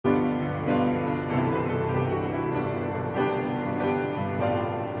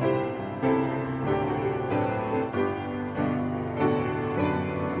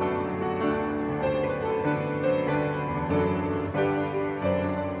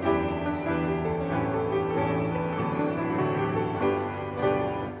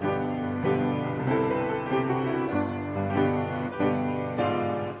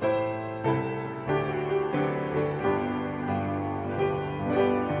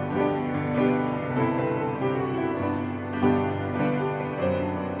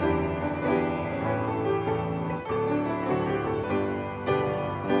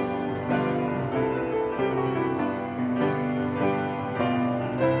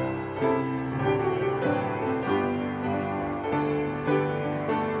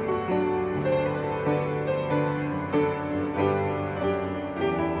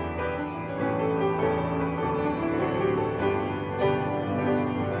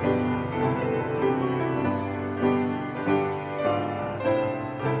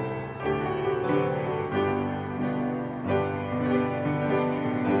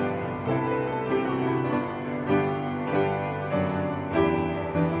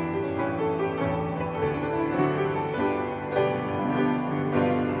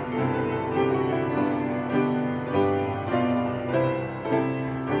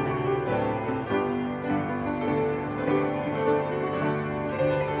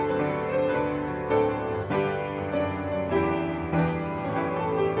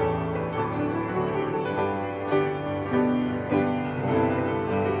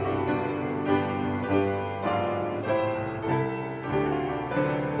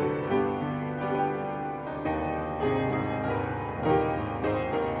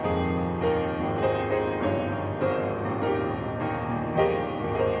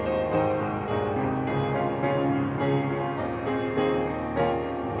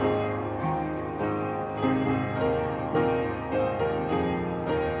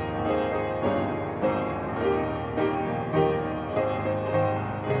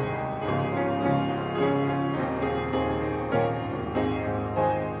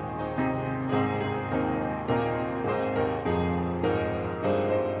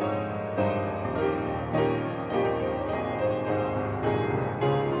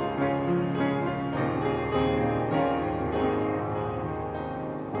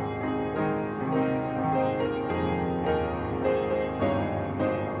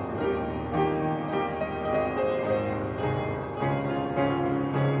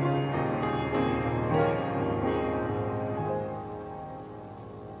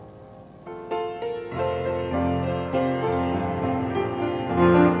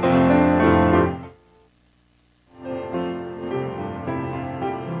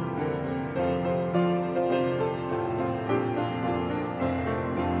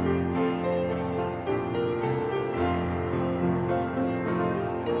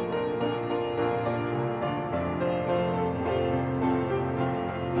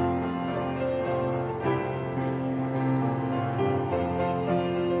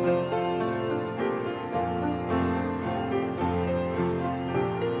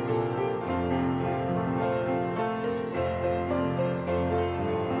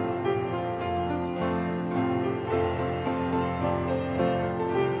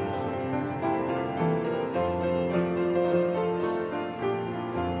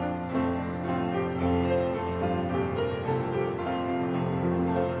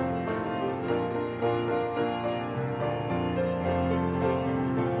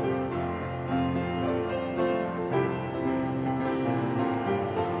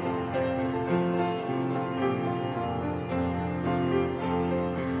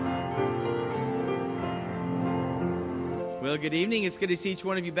Well, good evening. It's good to see each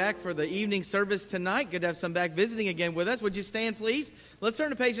one of you back for the evening service tonight. Good to have some back visiting again with us. Would you stand, please? Let's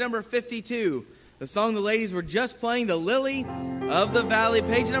turn to page number 52. The song the ladies were just playing, The Lily of the Valley.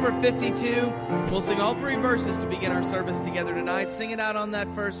 Page number 52. We'll sing all three verses to begin our service together tonight. Sing it out on that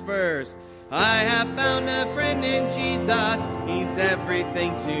first verse. I have found a friend in Jesus. He's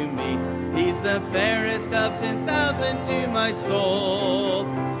everything to me. He's the fairest of 10,000 to my soul.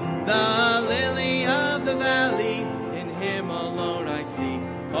 The lily of the valley, Him alone I see,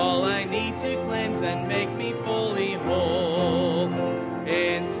 all I need to cleanse and make me fully whole.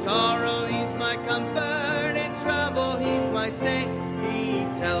 In sorrow He's my comfort, in trouble He's my stay. He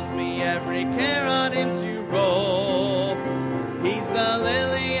tells me every care on Him to roll. He's the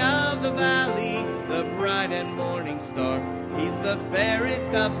lily of the valley, the bright and morning star. He's the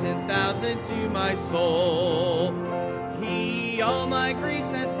fairest of 10,000 to my soul. He all my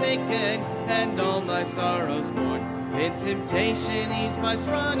griefs has taken and all my sorrows borne. In temptation He's my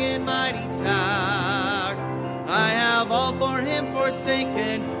strong and mighty tower. I have all for Him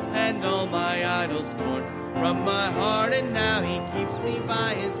forsaken and all my idols torn from my heart, and now He keeps me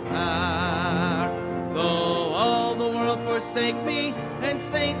by His power. Though all the world forsake me and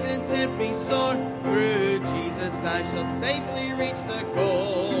Satan tempt me sore, through Jesus I shall safely reach the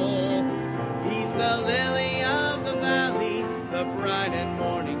goal. He's the lily of the valley, the bright and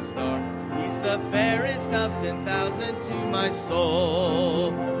morning star. He's the fairest of 10,000 to my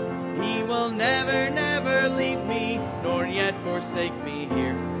soul. He will never, never leave me, nor yet forsake me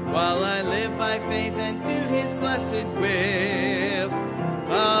here, while I live by faith and do His blessed will.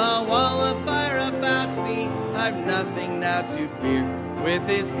 A wall of fire about me, I've nothing now to fear. With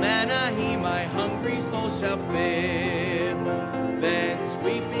His manna He my hungry soul shall fill. Then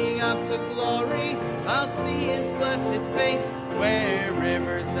sweeping up to glory, I'll see His blessed face, where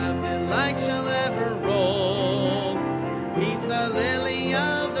rivers of delight shall ever roll. He's the lily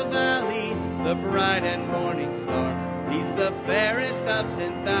of the valley, the bright and morning star. He's the fairest of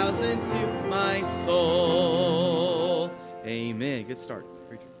 10,000 to my soul. Amen. Good start,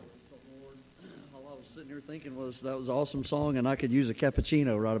 preacher. All I was sitting here thinking was that was an awesome song, and I could use a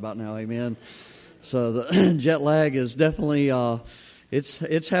cappuccino right about now. Amen. So the jet lag is definitely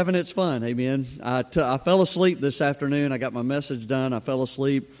it's having its fun. Amen. I fell asleep this afternoon. I got my message done. I fell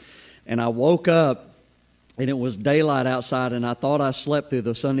asleep, and I woke up, and it was daylight outside, and I thought I slept through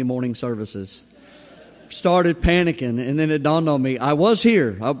the Sunday morning services. Started panicking, and then it dawned on me, I was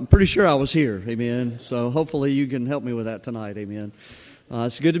here. I'm pretty sure I was here. Amen. So hopefully you can help me with that tonight. Amen.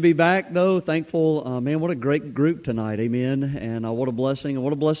 It's good to be back, though. Thankful. Man, what a great group tonight. Amen. And what a blessing. And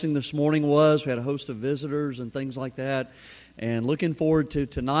what a blessing this morning was. We had a host of visitors and things like that. And looking forward to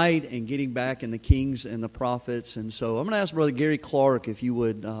tonight and getting back in the Kings and the Prophets. And so I'm going to ask Brother Gary Clark if you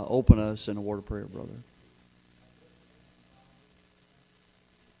would open us in a word of prayer, brother.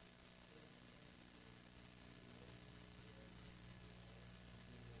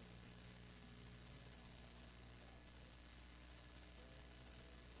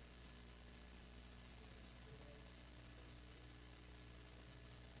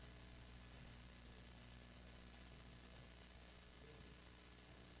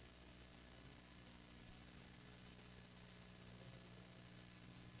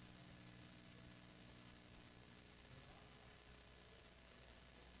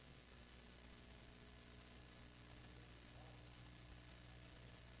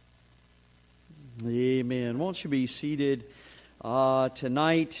 Amen. Won't you be seated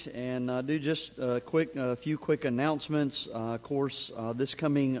tonight and do just a few quick announcements. Of course, this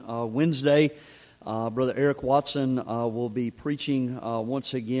coming Wednesday, Brother Eric Watson will be preaching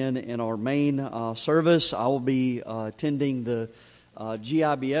once again in our main service. I will be attending the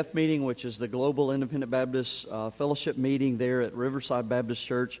GIBF meeting, which is the Global Independent Baptist Fellowship meeting there at Riverside Baptist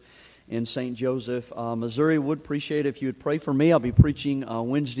Church in St. Joseph, Missouri. Would appreciate if you would pray for me. I'll be preaching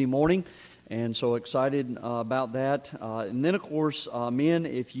Wednesday morning. And so excited about that. And then, of course, men,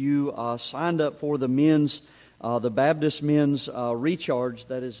 if you signed up for the Baptist Men's Recharge,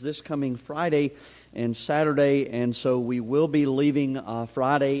 that is this coming Friday and Saturday. And so we will be leaving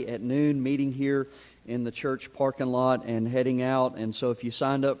Friday at noon, meeting here in the church parking lot and heading out. And so if you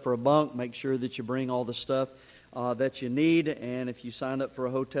signed up for a bunk, make sure that you bring all the stuff that you need. And if you signed up for a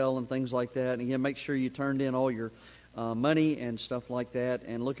hotel and things like that, and again, make sure you turned in all your money and stuff like that,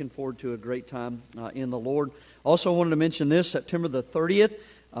 and looking forward to a great time in the Lord. Also wanted to mention this, September the 30th,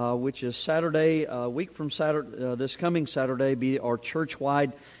 which is Saturday, a week from Saturday, this coming Saturday, be our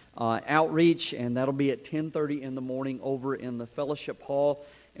church-wide outreach, and that'll be at 10:30 in the morning over in the Fellowship Hall.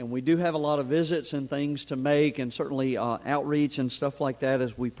 And we do have a lot of visits and things to make, and certainly outreach and stuff like that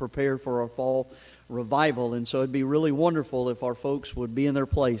as we prepare for our fall revival. And so it'd be really wonderful if our folks would be in their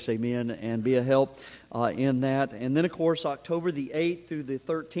place, amen, and be a help in that. And then, of course, October the 8th through the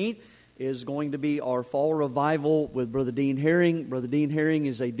 13th is going to be our fall revival with Brother Dean Herring. Brother Dean Herring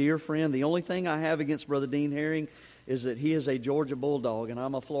is a dear friend. The only thing I have against Brother Dean Herring is that he is a Georgia Bulldog and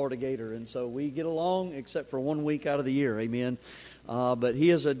I'm a Florida Gator. And so we get along except for 1 week out of the year, amen. But he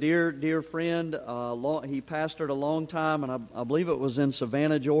is a dear, dear friend. He pastored a long time, and I believe it was in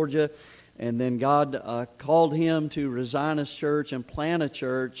Savannah, Georgia. And then God called him to resign his church and plant a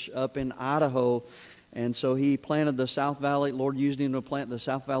church up in Idaho. And so he planted the South Valley. Lord used him to plant the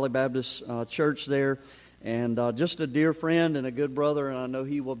South Valley Baptist Church there. And just a dear friend and a good brother, and I know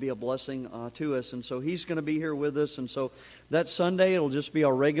he will be a blessing to us. And so he's going to be here with us. And so that Sunday, it'll just be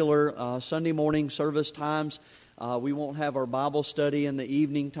our regular Sunday morning service times. We won't have our Bible study in the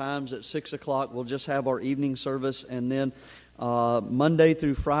evening times at 6 o'clock. We'll just have our evening service. And then Monday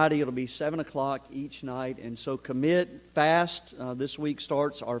through Friday, it'll be 7 o'clock each night. And so commit, fast. This week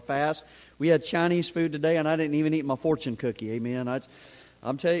starts our fast. We had Chinese food today, and I didn't even eat my fortune cookie. Amen.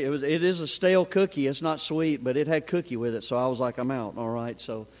 I'm telling you, it is a stale cookie. It's not sweet, but it had cookie with it. So I was like, I'm out. All right.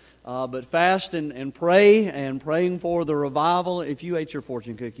 So, but fast and pray, and praying for the revival. If you ate your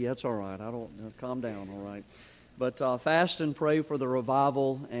fortune cookie, that's all right. Calm down. All right. But fast and pray for the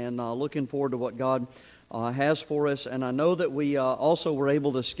revival, and looking forward to what God has for us. And I know that we also were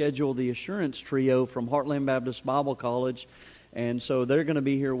able to schedule the Assurance Trio from Heartland Baptist Bible College. And so they're going to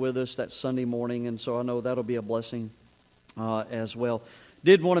be here with us that Sunday morning. And so I know that'll be a blessing as well.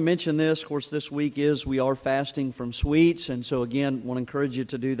 Did want to mention this. Of course, this week we are fasting from sweets. And so again, want to encourage you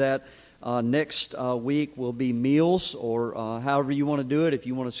to do that. Next week will be meals, or however you want to do it. If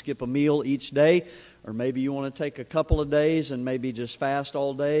you want to skip a meal each day, or maybe you want to take a couple of days and maybe just fast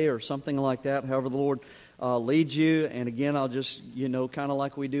all day or something like that, however the Lord leads you. And again, I'll just, kind of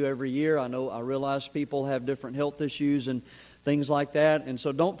like we do every year, I realize people have different health issues and things like that. And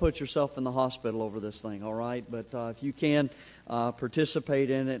so don't put yourself in the hospital over this thing, all right? But if you can, participate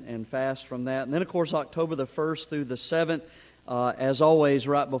in it and fast from that. And then, of course, October the 1st through the 7th, as always,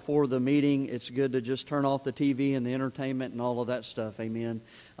 right before the meeting, it's good to just turn off the TV and the entertainment and all of that stuff, amen,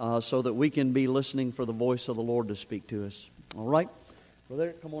 so that we can be listening for the voice of the Lord to speak to us. All right?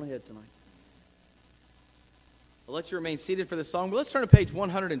 Brother, come on ahead tonight. Well, let's remain seated for the song, but let's turn to page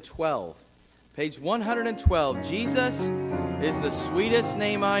 112. Page 112, Jesus is the sweetest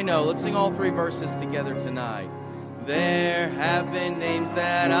name I know. Let's sing all three verses together tonight. There have been names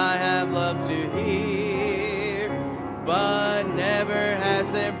that I have loved to hear, but never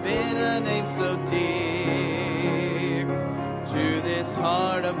has there been a name so dear to this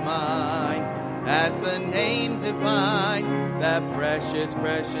heart of mine as the name divine, that precious,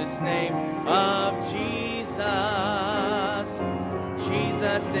 precious name of Jesus.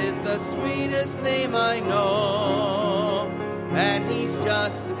 Jesus is the sweetest name I know, and He's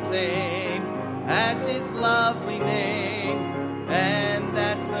just the same as His lovely name, and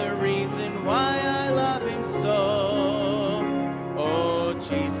that's the reason why I love Him so. Oh,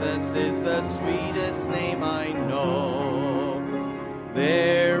 Jesus is the sweetest name I know.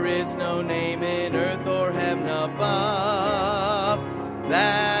 There is no name in earth or heaven above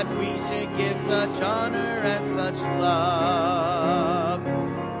that we should give such honor and such love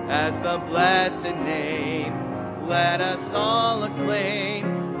as the blessed name. Let us all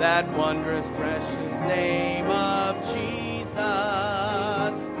acclaim that wondrous, precious name of Jesus.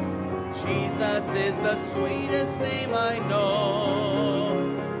 Jesus is the sweetest name I know,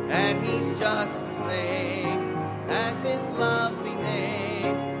 and He's just the same as His lovely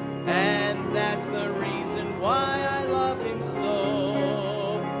name, and that's the reason why I love Him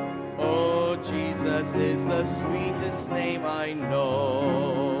so. Oh, Jesus is the sweetest name I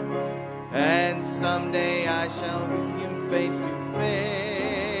know, and someday I shall see Him face to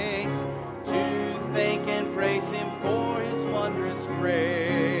face, to thank and praise Him for His wondrous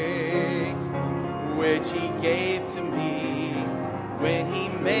grace, which He gave to me when He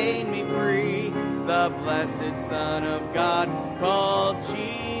made me free, the blessed Son of God called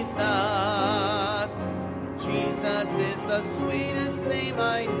Jesus. Jesus is the sweetest name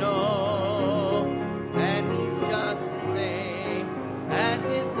I know, and He's just the same as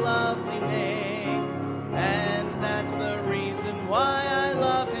His lovely name, and that's the reason why I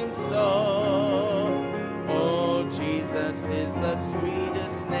love Him so. Oh, Jesus is the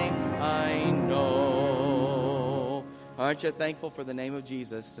sweetest name I know. Aren't you thankful for the name of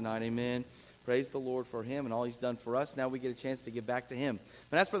Jesus tonight? Amen. Praise the Lord for Him and all He's done for us. Now we get a chance to give back to Him.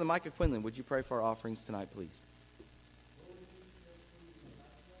 But as for the Micah Quinlan, would you pray for our offerings tonight, please?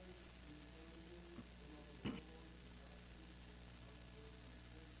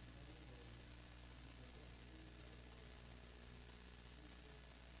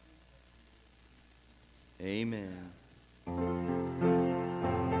 Amen.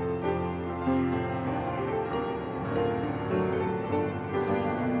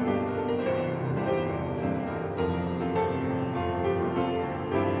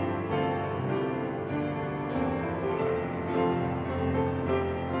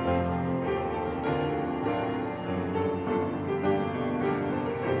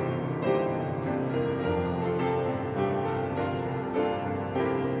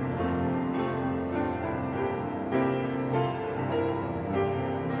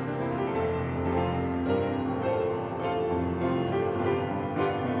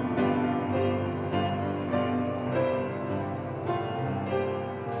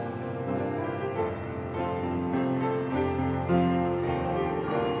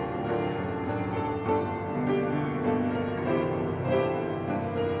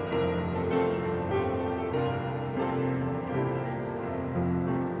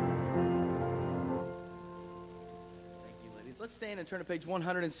 Let's stand and turn to page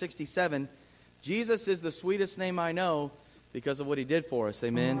 167. Jesus is the sweetest name I know because of what he did for us.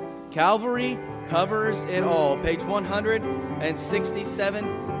 Amen. Calvary covers it all. Page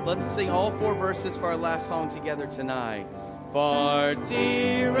 167. Let's sing all 4 verses for our last song together tonight. Far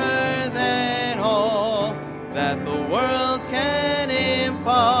dearer than all that the world can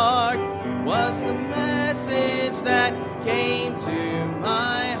impart was the message that came to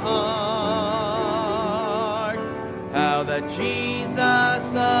my heart. How that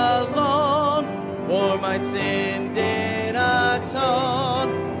Jesus alone for my sin did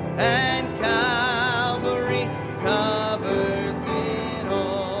atone, and Calvary covers it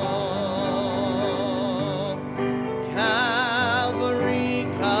all. Calvary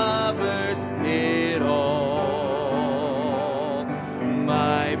covers it all.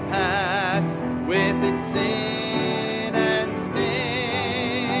 My past with its sin and stain,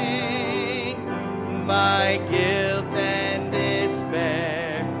 my guilt and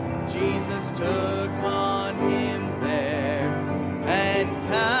despair, Jesus took on him there, and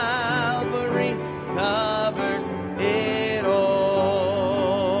Calvary covers it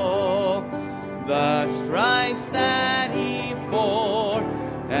all. The stripes that he bore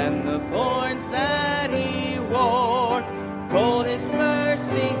and the thorns that he wore told his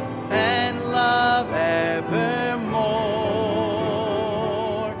mercy and love evermore.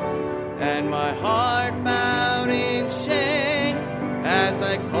 And my heart bowed in shame as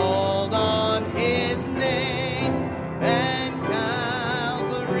I called on his name, and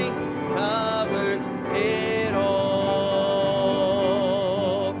Calvary covers it all.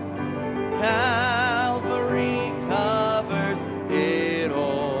 Calvary covers it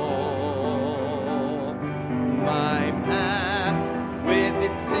all. My past with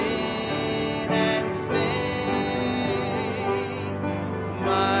its sin and stain,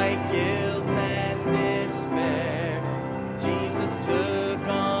 my guilt and despair, Jesus took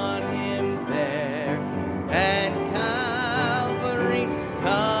on him there, and Calvary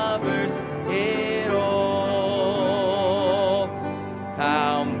covers it all.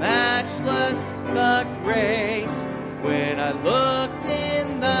 How matchless the grace when I looked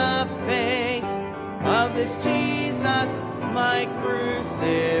in the face of this Jesus, my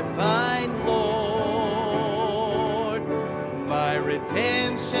crucified Lord. My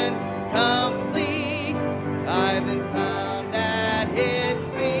redemption complete, I then found at his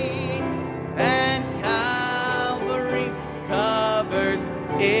feet, and Calvary covers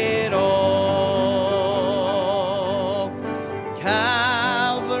it all.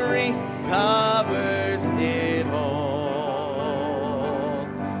 Calvary covers it all.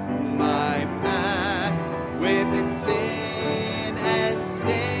 My past with its sin and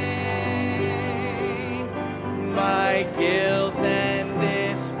stain, my guilt and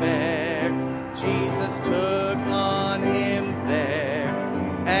despair, Jesus took on him there,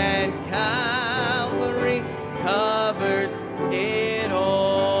 and Calvary covers it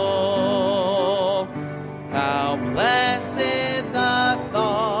all. How blessed the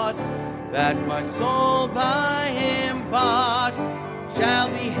thought that my soul by him bought shall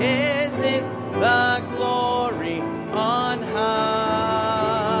be his in the glory on high,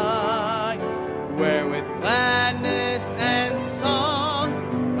 where with gladness and song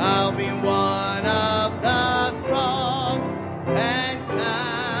I'll be one of the throng, and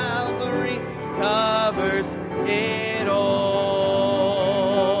Calvary covers it all.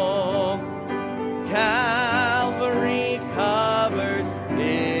 Calvary covers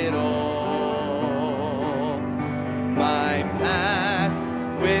it all. My past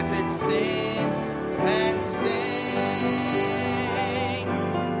with its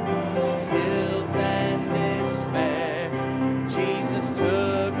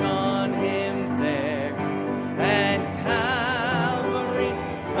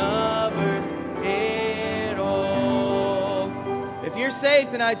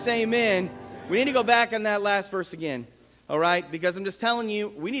tonight, say amen. We need to go back on that last verse again, all right? Because I'm just telling you,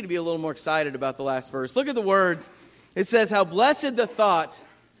 we need to be a little more excited about the last verse. Look at the words. It says, how blessed the thought.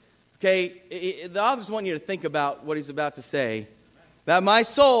 Okay, the author's wanting you to think about what he's about to say. That my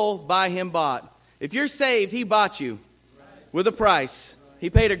soul by him bought. If you're saved, he bought you with a price.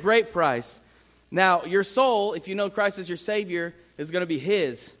 He paid a great price. Now, your soul, if you know Christ as your Savior, is going to be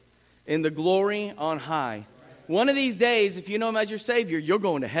his in the glory on high. One of these days, if you know him as your Savior, you're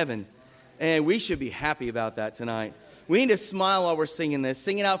going to heaven. And we should be happy about that tonight. We need to smile while we're singing this.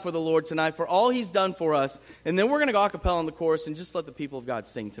 Sing it out for the Lord tonight, for all he's done for us. And then we're going to go a cappella on the chorus and just let the people of God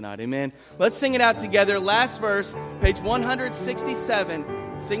sing tonight. Amen. Let's sing it out together. Last verse, page 167.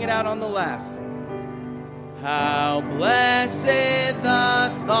 Sing it out on the last. How blessed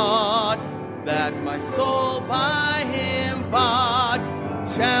the thought that my soul by him bought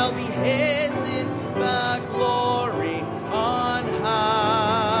shall be his in the glory on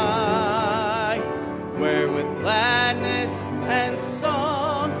high, where with gladness and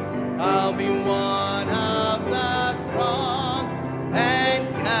song I'll be one of the throng, and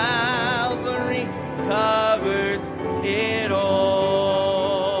Calvary covers it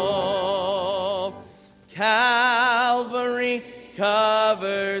all. Calvary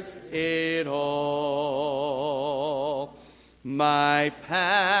covers it all. My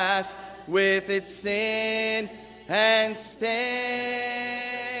past with its sin and stain,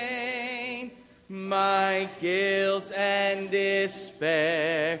 my guilt and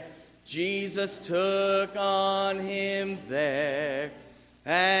despair, Jesus took on him there,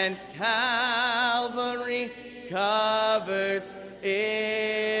 and Calvary covers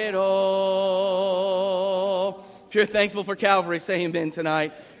it all. If you're thankful for Calvary, say amen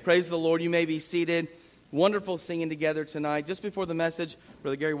tonight. Praise the Lord. You may be seated. Wonderful singing together tonight. Just before the message,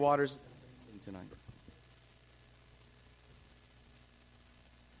 Brother Gary Waters sing tonight.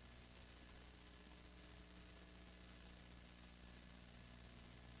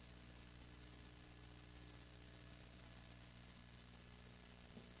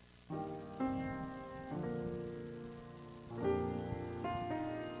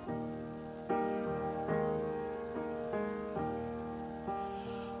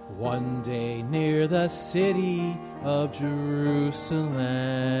 One day near the city of Jerusalem,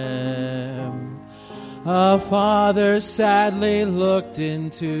 a father sadly looked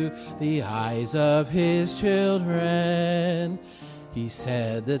into the eyes of his children. He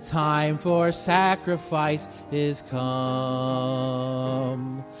said, the time for sacrifice is come.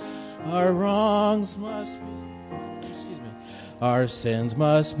 Our wrongs must be, our sins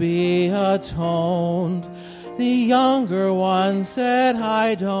must be atoned. The younger one said,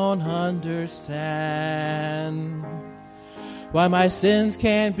 I don't understand why my sins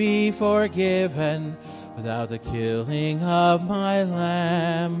can't be forgiven without the killing of my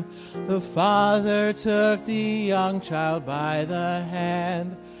lamb. The father took the young child by the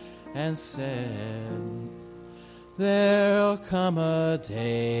hand and said, there'll come a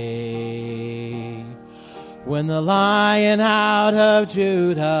day when the Lion out of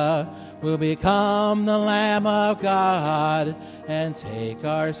Judah will become the Lamb of God and take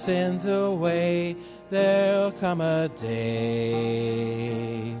our sins away. There'll come a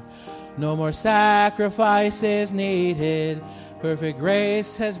day. No more sacrifices needed. Perfect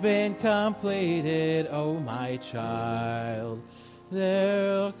grace has been completed. Oh, my child,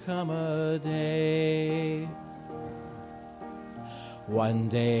 there'll come a day. One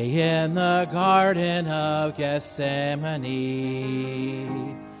day in the Garden of Gethsemane,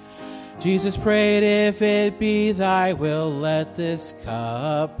 Jesus prayed, if it be thy will, let this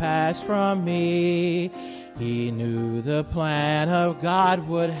cup pass from me. He knew the plan of God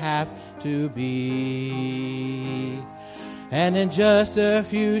would have to be, and in just a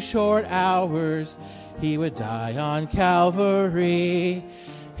few short hours, he would die on Calvary.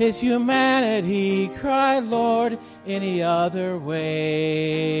 His humanity cried, Lord, any other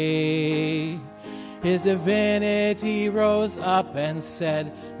way? His divinity rose up and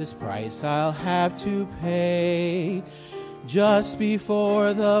said, this price I'll have to pay. Just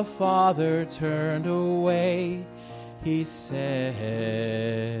before the Father turned away, he said,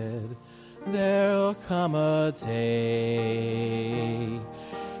 there'll come a day.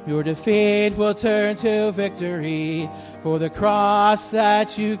 Your defeat will turn to victory, for the cross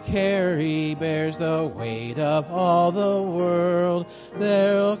that you carry bears the weight of all the world.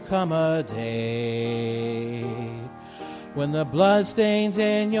 There'll come a day when the blood stains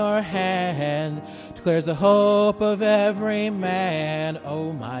in your hand declares the hope of every man.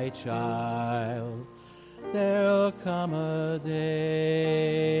 Oh, my child, there'll come a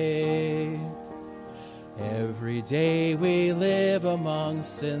day. Every day we live among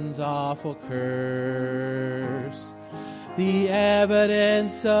sin's awful curse. The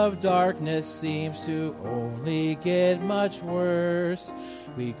evidence of darkness seems to only get much worse.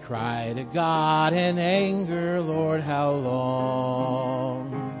 We cry to God in anger, Lord, how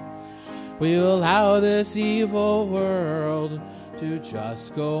long? We allow this evil world to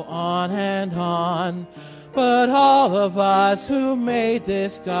just go on and on. But all of us who made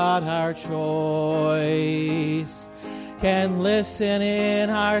this God our choice can listen in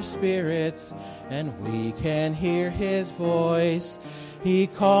our spirits, and we can hear His voice. He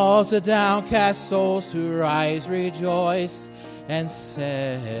calls the downcast souls to rise, rejoice, and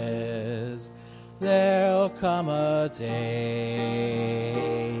says, there'll come a day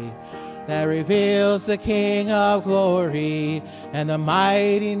that reveals the King of glory, and the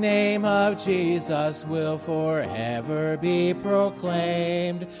mighty name of Jesus will forever be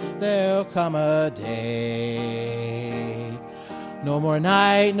proclaimed. There'll come a day. No more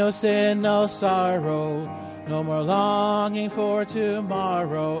night, no sin, no sorrow, no more longing for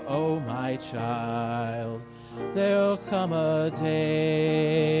tomorrow, oh my child. There'll come a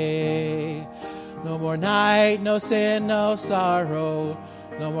day. No more night, no sin, no sorrow,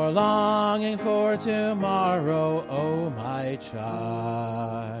 no more longing for tomorrow, oh my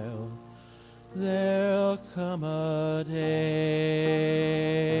child. There'll come a day.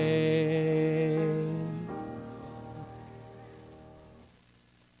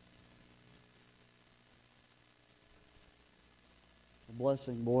 A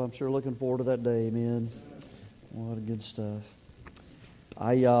blessing, boy. I'm sure looking forward to that day, man. What a good stuff.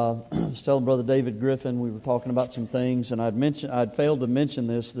 I was telling Brother David Griffin, we were talking about some things, and I'd failed to mention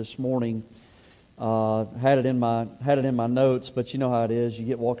this morning. Had it in my notes, but you know how it is. You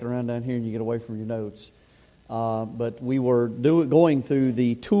get walking around down here and you get away from your notes. But we were going through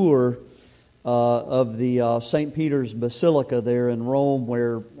the tour of the St. Peter's Basilica there in Rome,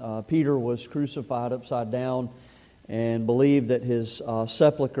 where Peter was crucified upside down, and believed that his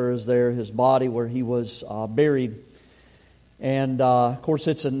sepulcher is there, his body where he was buried. And of course,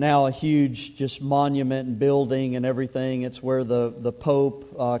 it's now a huge just monument and building and everything. It's where the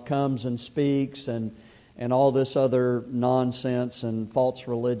Pope comes and speaks, and all this other nonsense and false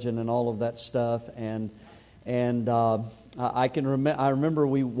religion and all of that stuff. And I remember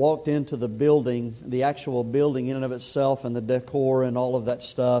we walked into the building, the actual building in and of itself, and the decor and all of that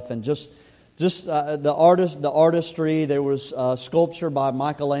stuff, and just the artistry. There was sculpture by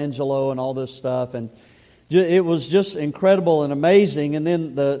Michelangelo and all this stuff, and it was just incredible and amazing. And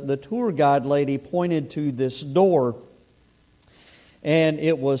then the tour guide lady pointed to this door, and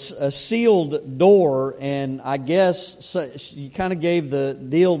it was a sealed door, and I guess she kind of gave the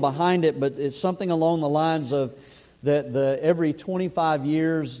deal behind it, but it's something along the lines of that every 25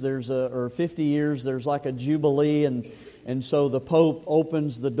 years or 50 years there's like a jubilee, and so the Pope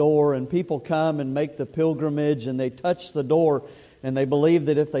opens the door, and people come and make the pilgrimage, and they touch the door. And they believe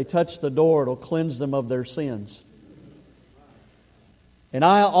that if they touch the door, it'll cleanse them of their sins. And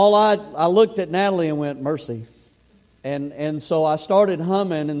I looked at Natalie and went, mercy. And so I started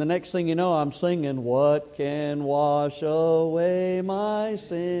humming, and the next thing you know, I'm singing, what can wash away my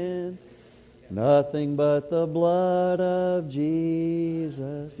sin? Nothing but the blood of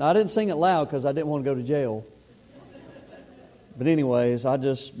Jesus. Now, I didn't sing it loud because I didn't want to go to jail. But anyways,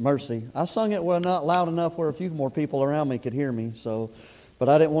 mercy. I sung it not loud enough where a few more people around me could hear me. But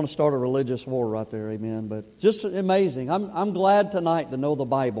I didn't want to start a religious war right there, amen. But just amazing. I'm glad tonight to know the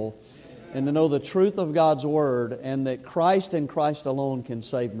Bible and to know the truth of God's Word, and that Christ and Christ alone can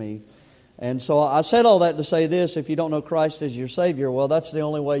save me. And so I said all that to say this: if you don't know Christ as your Savior, well, that's the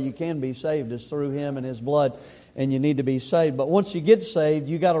only way you can be saved, is through Him and His blood, and you need to be saved. But once you get saved,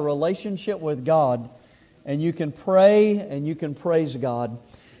 you got a relationship with God, and you can pray and you can praise God.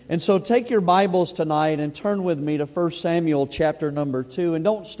 And so take your Bibles tonight and turn with me to 1 Samuel chapter number 2. And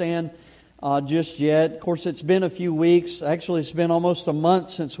don't stand just yet. Of course, it's been a few weeks. Actually, it's been almost a month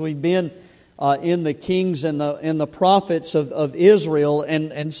since we've been in the kings and the prophets of Israel.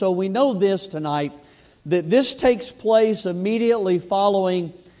 And so we know this tonight, that this takes place immediately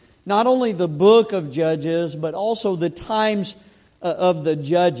following not only the book of Judges, but also the times of the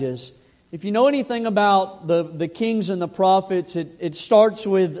judges. If you know anything about the kings and the prophets, it starts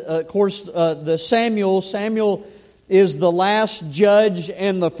with, of course, the Samuel. Samuel is the last judge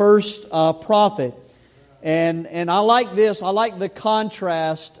and the first prophet. And I like this. I like the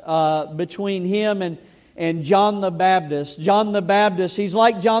contrast between him and John the Baptist. John the Baptist, he's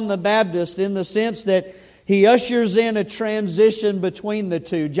like John the Baptist in the sense that he ushers in a transition between the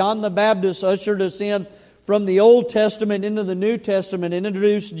two. John the Baptist ushered us in from the Old Testament into the New Testament and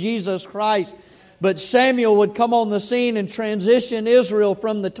introduced Jesus Christ But Samuel would come on the scene and transition Israel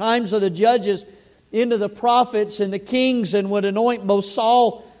from the times of the judges into the prophets and the kings, and would anoint both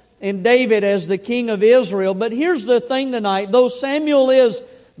Saul and David as the king of Israel. But here's the thing tonight. Though Samuel is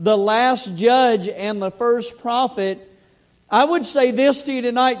the last judge and the first prophet, I would say this to you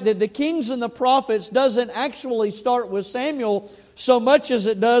tonight, that the kings and the prophets doesn't actually start with Samuel so much as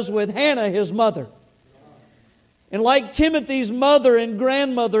it does with Hannah, his mother. And like Timothy's mother and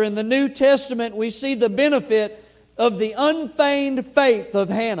grandmother in the New Testament, we see the benefit of the unfeigned faith of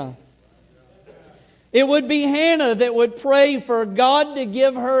Hannah. It would be Hannah that would pray for God to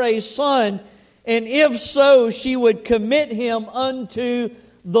give her a son, and if so, she would commit him unto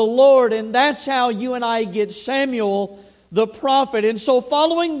the Lord. And that's how you and I get Samuel the prophet. And so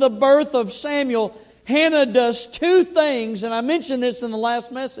following the birth of Samuel, Hannah does two things, and I mentioned this in the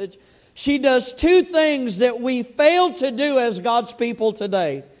last message. She does two things that we fail to do as God's people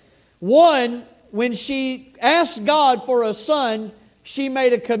today. One, when she asked God for a son, she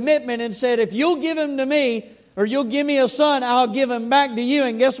made a commitment and said, if you'll give him to me, or you'll give me a son, I'll give him back to you.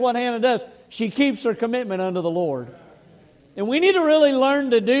 And guess what Hannah does? She keeps her commitment unto the Lord. And we need to really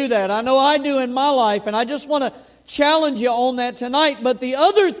learn to do that. I know I do in my life, and I just want to challenge you on that tonight. But the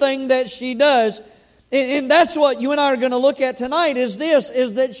other thing that she does, and that's what you and I are going to look at tonight, is this,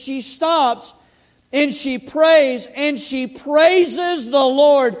 is that she stops and she prays, and she praises the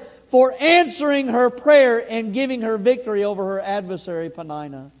Lord for answering her prayer and giving her victory over her adversary,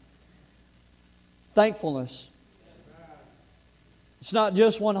 Peninnah. Thankfulness. It's not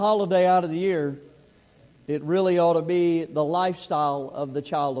just one holiday out of the year. It really ought to be the lifestyle of the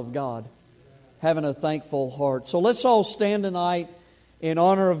child of God, having a thankful heart. So let's all stand tonight in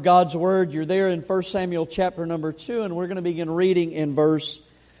honor of God's Word. You're there in 1 Samuel chapter number 2, and we're going to begin reading in verse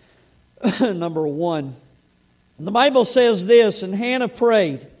number 1. The Bible says this, and Hannah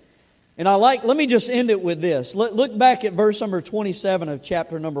prayed. And let me just end it with this. Look back at verse number 27 of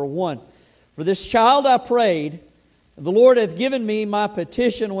chapter number 1. For this child I prayed, the Lord hath given me my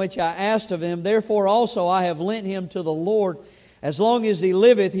petition which I asked of him. Therefore also I have lent him to the Lord. As long as he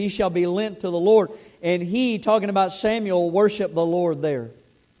liveth, he shall be lent to the Lord. And he, talking about Samuel, worshiped the Lord there.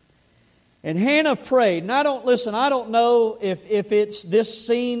 And Hannah prayed. And I don't know if it's this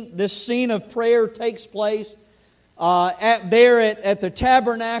scene of prayer takes place at the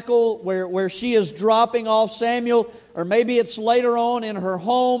tabernacle where she is dropping off Samuel, or maybe it's later on in her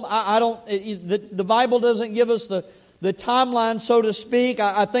home. The Bible doesn't give us the timeline, so to speak.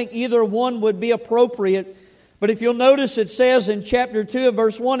 I think either one would be appropriate. But if you'll notice, it says in chapter 2 of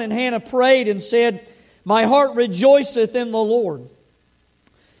verse 1, and Hannah prayed and said, my heart rejoiceth in the Lord.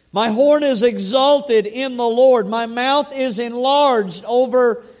 My horn is exalted in the Lord. My mouth is enlarged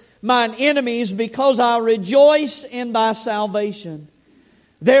over mine enemies, because I rejoice in thy salvation.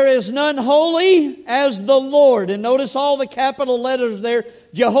 There is none holy as the Lord. And notice all the capital letters there,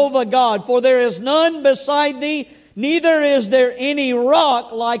 Jehovah God. For there is none beside thee, neither is there any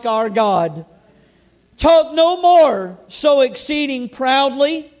rock like our God. Talk no more so exceeding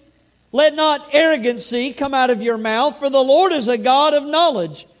proudly. Let not arrogancy come out of your mouth, for the Lord is a God of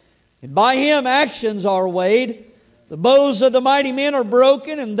knowledge, and by Him actions are weighed. The bows of the mighty men are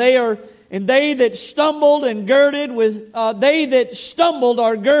broken, and they that stumbled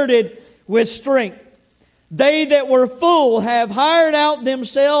are girded with strength. They that were full have hired out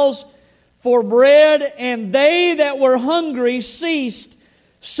themselves for bread, and they that were hungry ceased,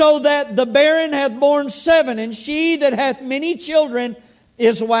 so that the barren hath borne 7, and she that hath many children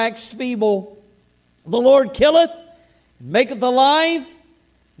is waxed feeble. The Lord killeth, and maketh alive,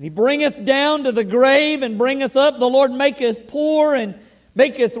 and He bringeth down to the grave, and bringeth up. The Lord maketh poor, and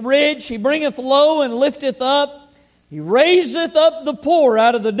maketh rich. He bringeth low, and lifteth up. He raiseth up the poor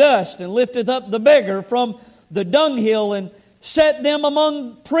out of the dust, and lifteth up the beggar from the dunghill, and set them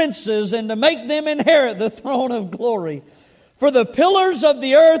among princes, and to make them inherit the throne of glory. For the pillars of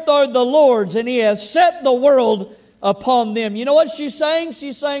the earth are the Lord's, and He hath set the world upon them. You know what she's saying?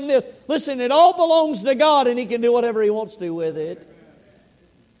 She's saying this. Listen, it all belongs to God, and He can do whatever He wants to with it.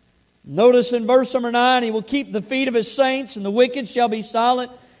 Notice in verse number 9, He will keep the feet of His saints, and the wicked shall be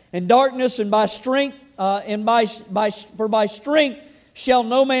silent in darkness, and by strength, for by strength shall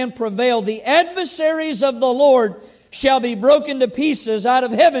no man prevail. The adversaries of the Lord shall be broken to pieces. Out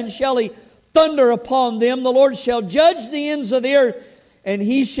of heaven shall He thunder upon them. The Lord shall judge the ends of the earth, and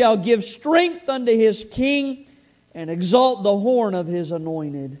He shall give strength unto His king, and exalt the horn of His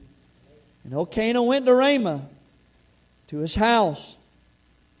anointed. And Elkanah went to Ramah, to his house,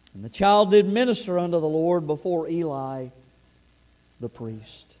 and the child did minister unto the Lord before Eli the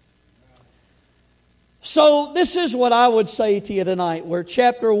priest. So this is what I would say to you tonight, where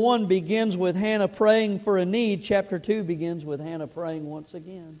chapter 1 begins with Hannah praying for a need, chapter 2 begins with Hannah praying once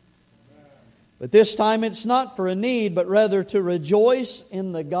again. But this time it's not for a need, but rather to rejoice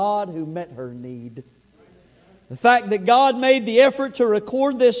in the God who met her need. The fact that God made the effort to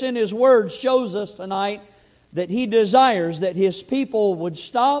record this in His Word shows us tonight that He desires that His people would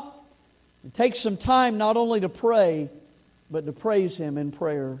stop and take some time not only to pray, but to praise Him in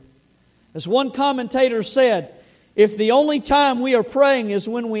prayer. As one commentator said, if the only time we are praying is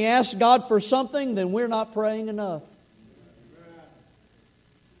when we ask God for something, then we're not praying enough.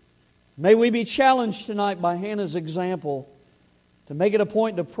 May we be challenged tonight by Hannah's example to make it a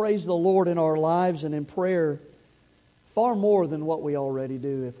point to praise the Lord in our lives and in prayer far more than what we already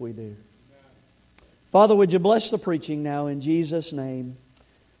do if we do. Father, would you bless the preaching now in Jesus' name?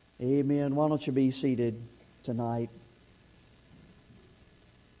 Amen. Why don't you be seated tonight?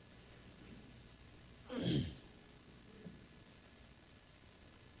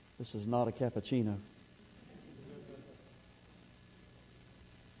 This is not a cappuccino.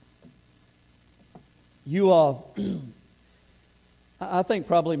 I think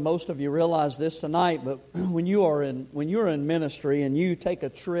probably most of you realize this tonight, but when you're in ministry and you take a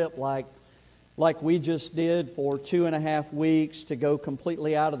trip like we just did for 2.5 weeks to go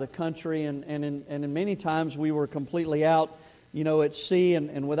completely out of the country, and in many times we were completely out, at sea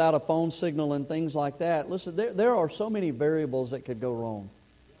and without a phone signal and things like that. Listen, there are so many variables that could go wrong.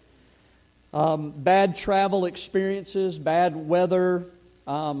 Bad travel experiences, bad weather,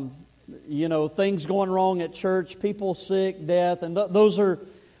 things going wrong at church, people sick, death, and those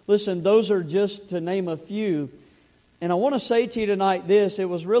are just to name a few. And I want to say to you tonight this, it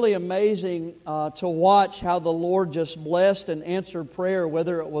was really amazing to watch how the Lord just blessed and answered prayer,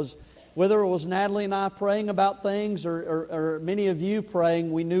 whether it was Natalie and I praying about things or many of you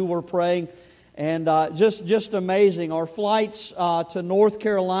praying, we knew we're praying, and just amazing. Our flights to North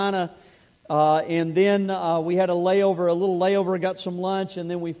Carolina, and then we had a little layover, got some lunch, and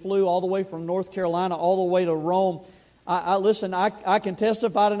then we flew all the way from North Carolina all the way to Rome. I can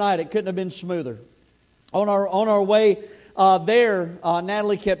testify tonight it couldn't have been smoother. On our way there,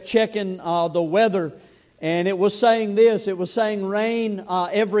 Natalie kept checking the weather, and it was saying this. It was saying rain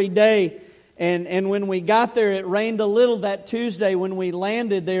every day, and when we got there, it rained a little that Tuesday. When we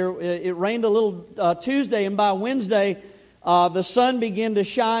landed there, it rained a little Tuesday, and by Wednesday, the sun began to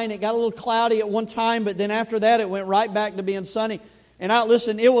shine. It got a little cloudy at one time, but then after that, it went right back to being sunny. And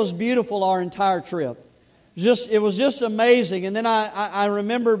it was beautiful our entire trip. It was just amazing. And then I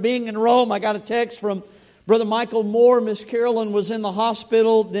remember being in Rome. I got a text from Brother Michael Moore. Miss Carolyn was in the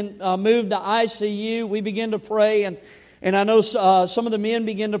hospital, then moved to ICU. We began to pray, and I know some of the men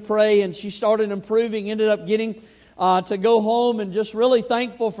began to pray, and she started improving, ended up getting to go home, and just really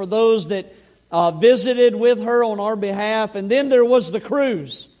thankful for those that visited with her on our behalf. And then there was the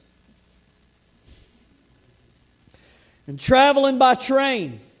cruise. And traveling by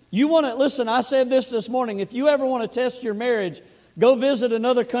train. Listen, I said this morning, if you ever want to test your marriage, go visit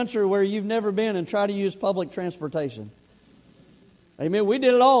another country where you've never been and try to use public transportation. Amen. We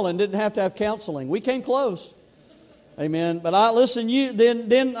did it all and didn't have to have counseling. We came close. Amen. But we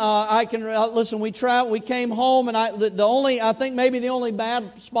traveled. We came home, and I think maybe the only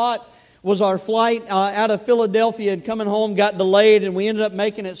bad spot was our flight out of Philadelphia, and coming home got delayed, and we ended up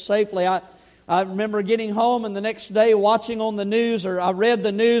making it safely. I remember getting home, and the next day watching on the news, or I read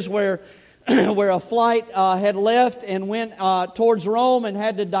the news where a flight had left and went towards Rome and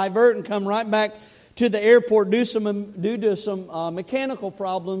had to divert and come right back to the airport due to some mechanical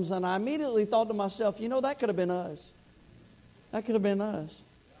problems. And I immediately thought to myself, that could have been us. That could have been us.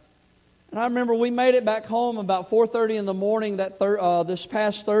 And I remember we made it back home about 4:30 in the morning this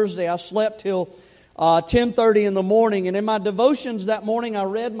past Thursday. I slept till 10:30 in the morning. And in my devotions that morning, I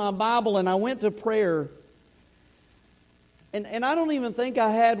read my Bible and I went to prayer. And I don't even think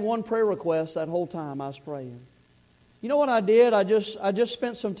I had one prayer request that whole time I was praying. You know what I did? I just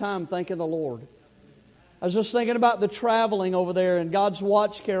spent some time thanking the Lord. I was just thinking about the traveling over there and God's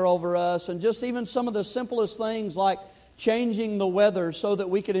watch care over us, and just even some of the simplest things like changing the weather so that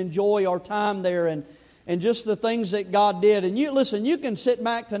we could enjoy our time there, and just the things that God did. And you can sit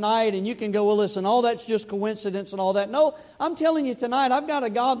back tonight and you can go, well, listen, all that's just coincidence and all that. No, I'm telling you tonight, I've got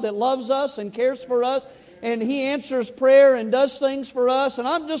a God that loves us and cares for us, and He answers prayer and does things for us. And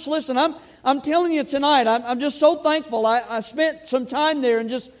I'm telling you tonight, I'm just so thankful. I spent some time there, and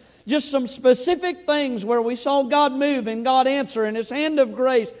just some specific things where we saw God move and God answer, and His hand of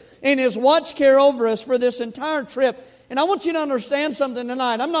grace and His watch care over us for this entire trip. And I want you to understand something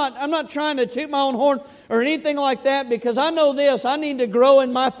tonight. I'm not trying to toot my own horn or anything like that, because I know this. I need to grow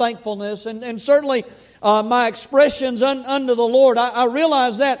in my thankfulness, and certainly my expressions unto the Lord. I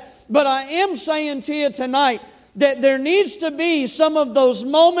realize that. But I am saying to you tonight that there needs to be some of those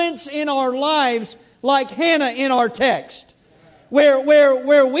moments in our lives like Hannah in our text,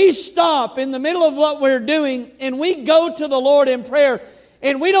 where we stop in the middle of what we're doing and we go to the Lord in prayer.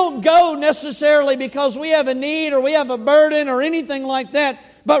 And we don't go necessarily because we have a need or we have a burden or anything like that,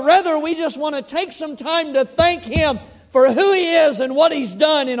 but rather we just want to take some time to thank Him for who He is and what He's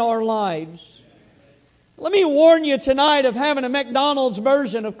done in our lives. Let me warn you tonight of having a McDonald's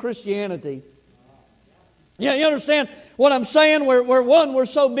version of Christianity. Yeah, you understand what I'm saying? We're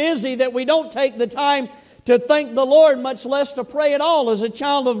so busy that we don't take the time to thank the Lord, much less to pray at all as a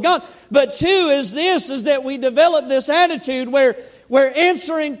child of God. But two is that we develop this attitude where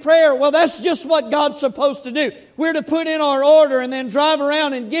answering prayer, well, that's just what God's supposed to do. We're to put in our order and then drive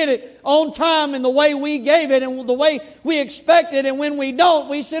around and get it on time in the way we gave it and the way we expected. And when we don't,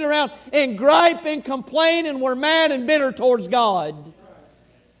 we sit around and gripe and complain and we're mad and bitter towards God.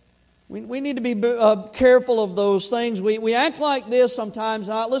 We need to be careful of those things. We act like this sometimes.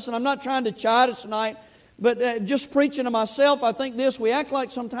 Listen, I'm not trying to chide us tonight, but just preaching to myself, I think this. We act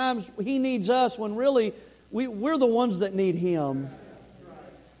like sometimes He needs us when really we're the ones that need Him.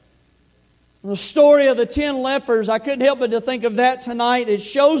 The story of the 10 lepers, I couldn't help but to think of that tonight. It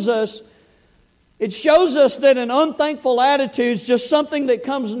shows us that an unthankful attitude is just something that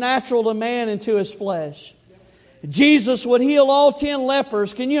comes natural to man and to his flesh. Jesus would heal all 10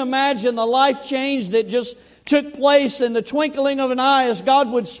 lepers. Can you imagine the life change that just took place in the twinkling of an eye as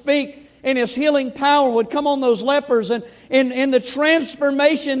God would speak and His healing power would come on those lepers and the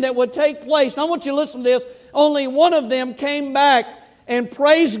transformation that would take place? And I want you to listen to this. Only one of them came back and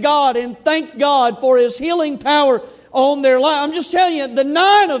praised God and thanked God for His healing power on their life. I'm just telling you, the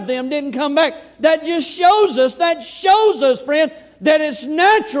 9 of them didn't come back. That shows us, friend, that it's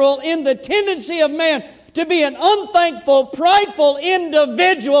natural in the tendency of man to be an unthankful, prideful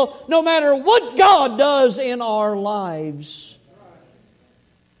individual no matter what God does in our lives.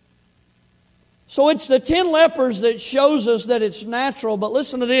 So it's the 10 lepers that shows us that it's natural. But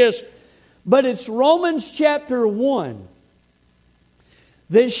listen to this. But it's Romans chapter 1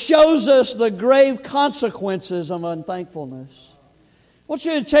 that shows us the grave consequences of unthankfulness. I want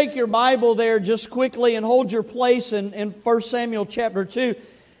you to take your Bible there just quickly and hold your place in 1 Samuel chapter 2.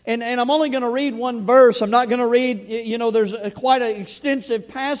 And I'm only going to read one verse. I'm not going to read, there's quite an extensive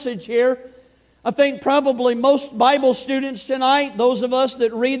passage here. I think probably most Bible students tonight, those of us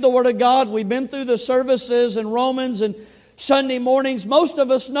that read the Word of God, we've been through the services in Romans and Sunday mornings. Most of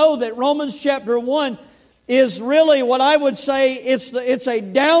us know that Romans chapter 1 is really what I would say it's a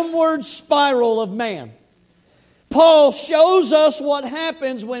downward spiral of man. Paul shows us what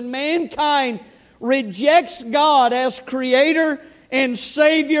happens when mankind rejects God as Creator and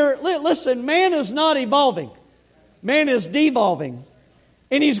Savior. Listen, man is not evolving. Man is devolving.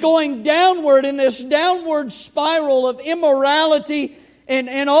 And he's going downward in this downward spiral of immorality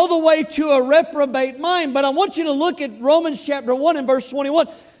and all the way to a reprobate mind. But I want you to look at Romans chapter 1 and verse 21,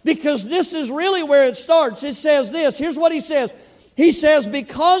 because this is really where it starts. It says this. Here's what he says. He says,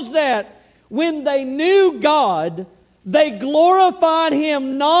 because that when they knew God, they glorified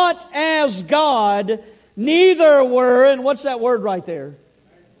Him not as God, neither were, and what's that word right there?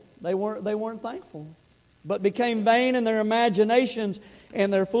 They weren't thankful, but became vain in their imaginations,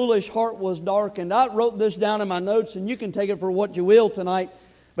 and their foolish heart was darkened. I wrote this down in my notes, and you can take it for what you will tonight.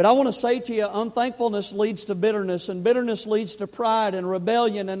 But I want to say to you, unthankfulness leads to bitterness, and bitterness leads to pride and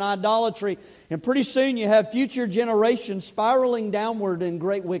rebellion and idolatry. And pretty soon you have future generations spiraling downward in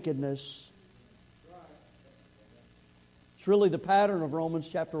great wickedness. It's really the pattern of Romans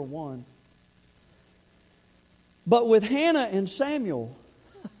chapter 1. But with Hannah and Samuel,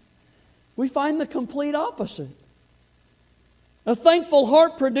 we find the complete opposite. A thankful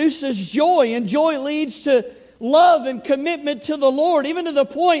heart produces joy, and joy leads to love and commitment to the Lord, even to the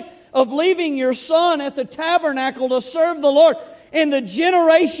point of leaving your son at the tabernacle to serve the Lord. And the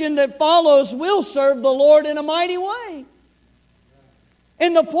generation that follows will serve the Lord in a mighty way.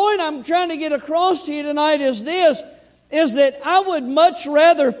 And the point I'm trying to get across to you tonight is this, is that I would much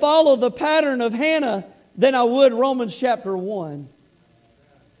rather follow the pattern of Hannah than I would Romans chapter 1.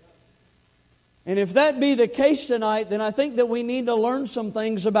 And if that be the case tonight, then I think that we need to learn some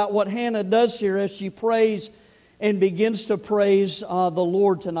things about what Hannah does here as she prays and begins to praise the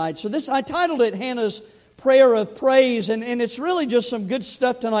Lord tonight. So I titled it Hannah's Prayer of Praise, and it's really just some good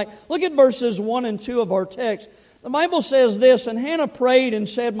stuff tonight. Look at verses 1 and 2 of our text. The Bible says this, and Hannah prayed and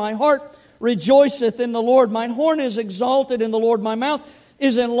said, my heart rejoiceth in the Lord. Mine horn is exalted in the Lord. My mouth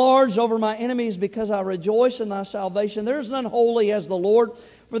is enlarged over my enemies, because I rejoice in thy salvation. There is none holy as the Lord.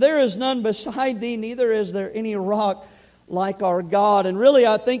 For there is none beside Thee, neither is there any rock like our God. And really,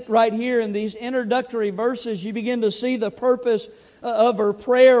 I think right here in these introductory verses, you begin to see the purpose of her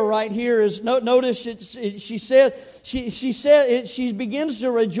prayer right here. Is notice she begins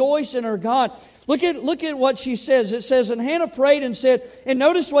to rejoice in her God. Look at what she says. It says, and Hannah prayed and said, and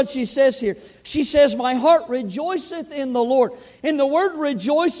notice what she says here. She says, my heart rejoiceth in the Lord. And the word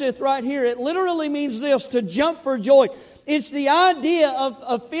rejoiceth right here, it literally means this, to jump for joy. It's the idea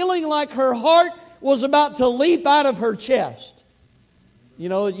of feeling like her heart was about to leap out of her chest. You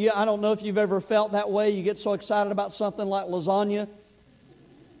know, I don't know if you've ever felt that way. You get so excited about something like lasagna.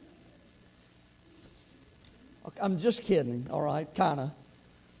 I'm just kidding, all right, kind of.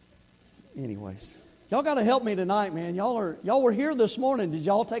 Anyways, y'all got to help me tonight, man. Y'all were here this morning. Did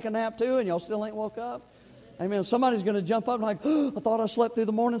y'all take a nap too, and y'all still ain't woke up? Amen. Somebody's going to jump up and like, oh, I thought I slept through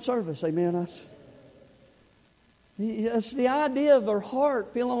the morning service. Amen. It's the idea of her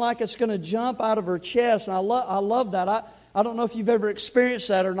heart feeling like it's going to jump out of her chest, and I love that. I don't know if you've ever experienced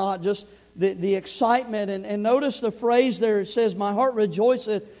that or not. Just the excitement, and notice the phrase there. It says, "My heart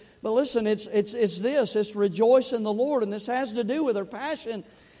rejoiceth." But listen, it's this. It's rejoice in the Lord, and this has to do with her passion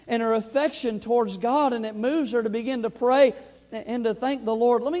and her affection towards God, and it moves her to begin to pray and to thank the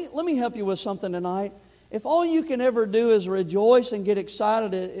Lord. Let me help you with something tonight. If all you can ever do is rejoice and get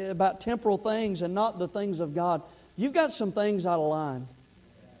excited about temporal things and not the things of God, you've got some things out of line.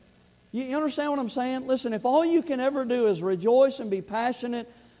 You understand what I'm saying? Listen, if all you can ever do is rejoice and be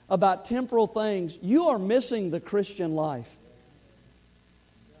passionate about temporal things, you are missing the Christian life.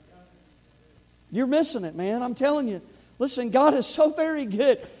 You're missing it, man. I'm telling you. Listen, God is so very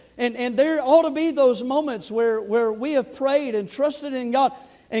good. And there ought to be those moments where we have prayed and trusted in God,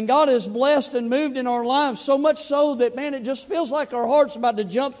 and God has blessed and moved in our lives so much so that, man, it just feels like our heart's about to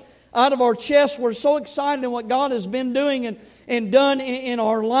jump out of our chest. We're so excited in what God has been doing and done in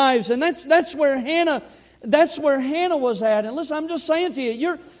our lives. And that's where Hannah was at. And listen, I'm just saying to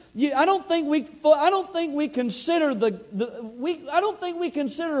you, I don't think we consider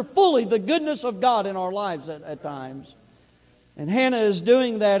fully the goodness of God in our lives at times. And Hannah is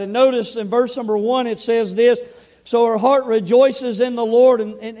doing that. And notice in verse number 1 it says this, so her heart rejoices in the Lord.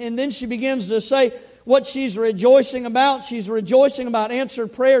 And then she begins to say what she's rejoicing about. She's rejoicing about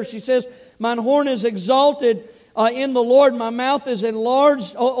answered prayer. She says, mine horn is exalted in the Lord. My mouth is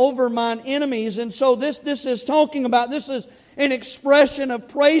enlarged over mine enemies. And so this is talking about, this is an expression of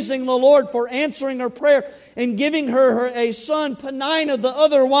praising the Lord for answering her prayer and giving her a son. Peninnah, the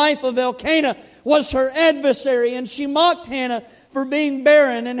other wife of Elkanah, was her adversary, and she mocked Hannah for being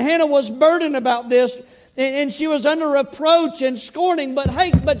barren. And Hannah was burdened about this, and she was under reproach and scorning.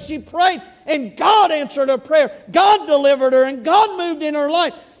 But she prayed, and God answered her prayer. God delivered her, and God moved in her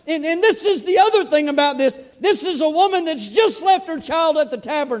life. And this is the other thing about this. This is a woman that's just left her child at the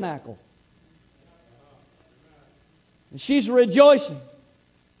tabernacle. And she's rejoicing.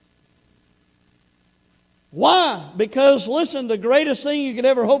 Why? Because, listen, the greatest thing you could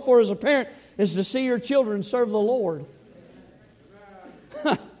ever hope for as a parent is to see your children serve the Lord.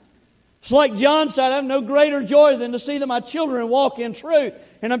 It's like John said, I have no greater joy than to see that my children walk in truth.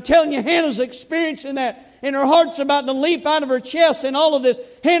 And I'm telling you, Hannah's experiencing that. And her heart's about to leap out of her chest in all of this.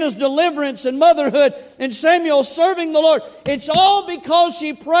 Hannah's deliverance and motherhood and Samuel serving the Lord. It's all because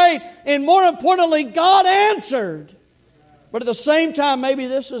she prayed. And more importantly, God answered. But at the same time, maybe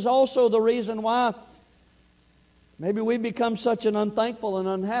this is also the reason why maybe we become such an unthankful and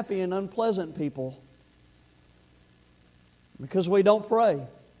unhappy and unpleasant people. Because we don't pray.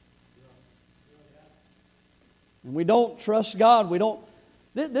 And we don't trust God.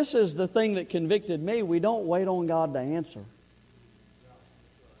 This is the thing that convicted me. We don't wait on God to answer.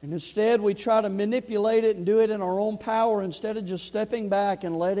 And instead we try to manipulate it and do it in our own power instead of just stepping back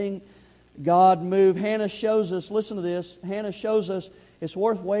and letting God move. Hannah shows us, listen to this, Hannah shows us it's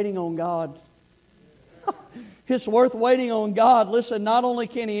worth waiting on God. It's worth waiting on God. Listen, not only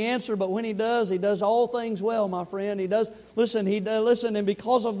can He answer, but when He does all things well, my friend. He does. Listen, and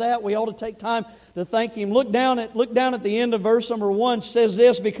because of that, we ought to take time to thank Him. Look down at the end of verse number 1. It says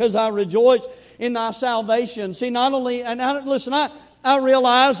this, because I rejoice in Thy salvation. See, not only, and I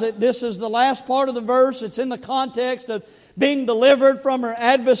realize that this is the last part of the verse. It's in the context of being delivered from her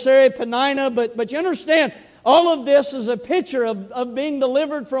adversary, Peninnah. But you understand, all of this is a picture of being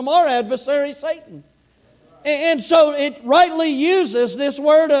delivered from our adversary, Satan. And so it rightly uses this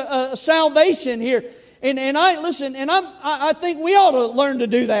word salvation here. And I think we ought to learn to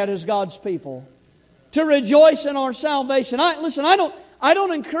do that as God's people. To rejoice in our salvation. I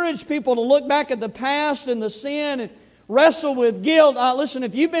don't encourage people to look back at the past and the sin and wrestle with guilt. Listen,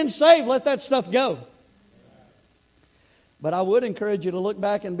 if you've been saved, let that stuff go. But I would encourage you to look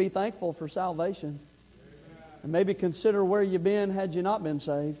back and be thankful for salvation. And maybe consider where you've been had you not been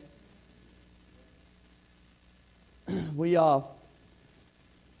saved. I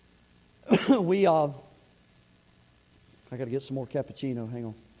got to get some more cappuccino. Hang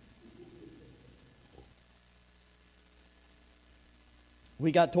on.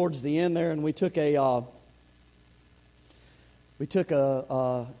 We got towards the end there, and we took a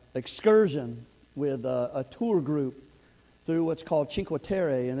excursion with a tour group through what's called Cinque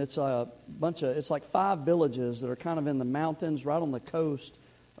Terre, and it's it's like 5 villages that are kind of in the mountains, right on the coast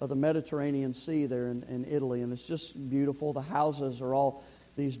of the Mediterranean Sea there in Italy, and it's just beautiful. The houses are all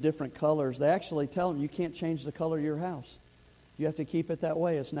these different colors. They actually tell them you can't change the color of your house. You have to keep it that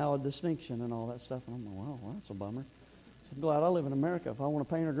way. It's now a distinction and all that stuff. And I'm like, wow, that's a bummer. So I'm glad I live in America. If I want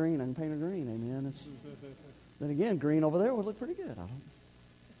to paint her green, I can paint her green. Amen. Then again, green over there would look pretty good.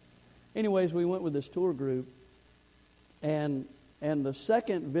 Anyways, we went with this tour group, and the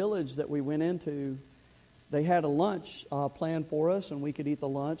second village that we went into, they had a lunch planned for us, and we could eat the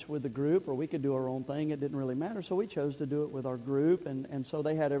lunch with the group, or we could do our own thing. It didn't really matter, so we chose to do it with our group, and so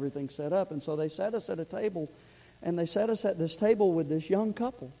they had everything set up. And so they sat us at a table, and they sat us at this table with this young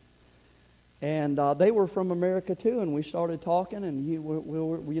couple. And they were from America too, and we started talking, and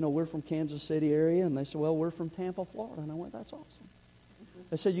we're from Kansas City area, and they said, well, we're from Tampa, Florida. And I went, that's awesome.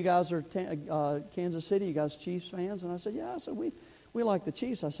 They said, you guys are Kansas City, you guys Chiefs fans? And I said, yeah. I said, we like the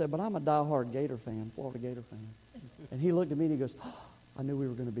Chiefs. I said, but I'm a diehard Gator fan, Florida Gator fan. And he looked at me and he goes, oh, I knew we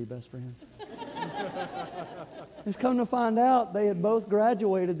were going to be best friends. It's come to find out they had both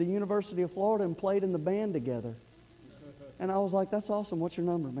graduated the University of Florida and played in the band together. And I was like, that's awesome. What's your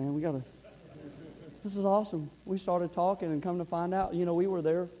number, man? This is awesome. We started talking, and come to find out, we were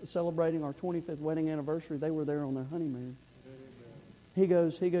there celebrating our 25th wedding anniversary. They were there on their honeymoon. He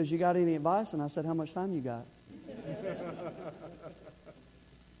goes, you got any advice? And I said, how much time you got?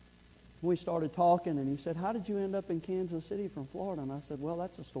 We started talking, and he said, how did you end up in Kansas City from Florida? And I said, well,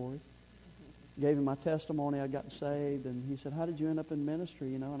 that's a story. Gave him my testimony. I got saved. And he said, how did you end up in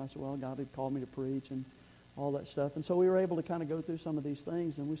ministry? And I said, well, God had called me to preach and all that stuff. And so we were able to kind of go through some of these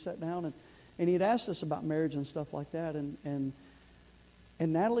things. And we sat down, and he had asked us about marriage and stuff like that. And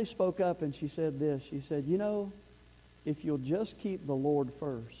Natalie spoke up, and she said this. She said, if you'll just keep the Lord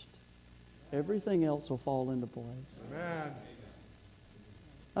first, everything else will fall into place. Amen.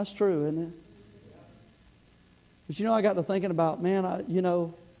 That's true, isn't it? But I got to thinking about, man,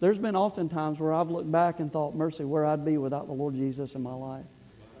 there's been often times where I've looked back and thought, mercy, where I'd be without the Lord Jesus in my life.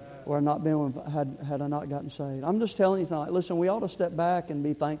 Where I'd not been had I not gotten saved. I'm just telling you tonight, listen, we ought to step back and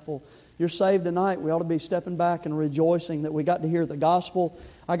be thankful. You're saved tonight. We ought to be stepping back and rejoicing that we got to hear the gospel.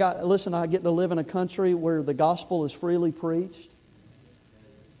 I get to live in a country where the gospel is freely preached.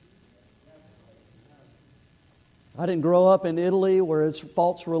 I didn't grow up in Italy where it's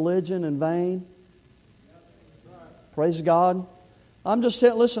false religion and vain. Praise God. I'm just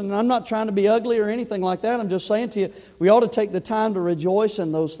saying, listen, I'm not trying to be ugly or anything like that. I'm just saying to you, we ought to take the time to rejoice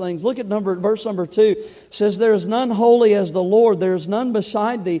in those things. Look at verse number 2. It says, there is none holy as the Lord. There is none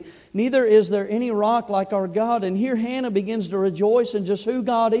beside thee. Neither is there any rock like our God. And here Hannah begins to rejoice in just who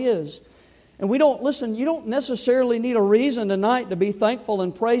God is. And you don't necessarily need a reason tonight to be thankful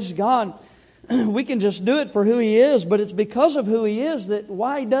and praise God. We can just do it for who He is, but it's because of who He is that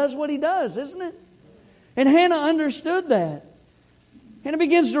why He does what He does, isn't it? And Hannah understood that. And it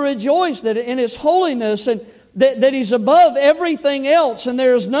begins to rejoice that in His holiness and that He's above everything else. And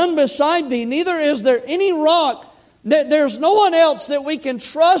there is none beside Thee. Neither is there any rock. There's no one else that we can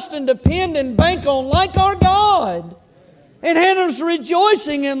trust and depend and bank on like our God. And Hannah's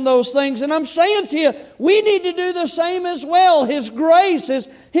rejoicing in those things. And I'm saying to you, we need to do the same as well. His grace,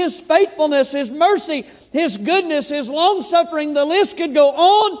 His faithfulness, His mercy, His goodness, His long-suffering. The list could go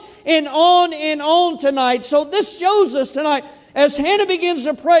on and on and on tonight. So this shows us tonight, as Hannah begins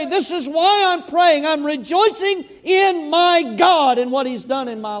to pray, this is why I'm praying. I'm rejoicing in my God and what He's done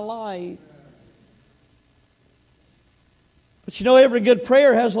in my life. But every good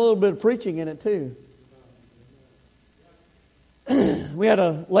prayer has a little bit of preaching in it too. We had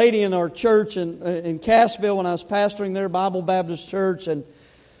a lady in our church in Cassville when I was pastoring there, Bible Baptist Church, and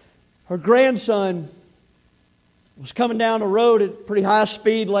her grandson was coming down the road at pretty high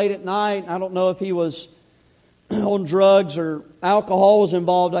speed late at night. I don't know if he was on drugs or alcohol was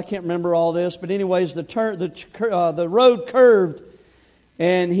involved. I can't remember all this. But anyways, the road curved,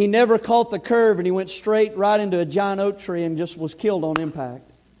 and he never caught the curve, and he went straight right into a giant oak tree and just was killed on impact.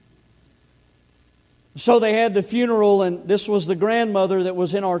 So they had the funeral, and this was the grandmother that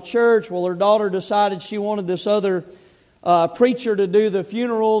was in our church. Well, her daughter decided she wanted this other preacher to do the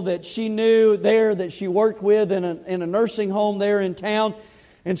funeral that she knew there, that she worked with in a nursing home there in town.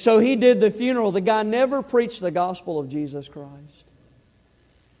 And so he did the funeral. The guy never preached the gospel of Jesus Christ.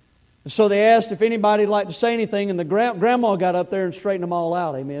 And so they asked if anybody'd like to say anything, and the grandma got up there and straightened them all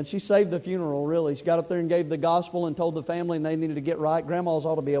out. Amen. She saved the funeral, really. She got up there and gave the gospel and told the family and they needed to get right. Grandmas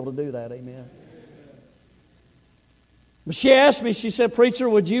ought to be able to do that. Amen. But she asked me, she said, "Preacher,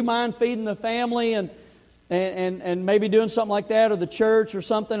 would you mind feeding the family and maybe doing something like that, or the church or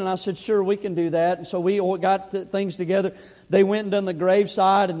something?" And I said, "Sure, we can do that." And so we all got things together. They went and done the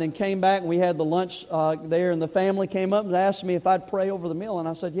graveside and then came back and we had the lunch there, and the family came up and asked me if I'd pray over the meal. And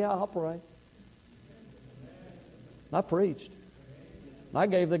I said, "Yeah, I'll pray." I preached. I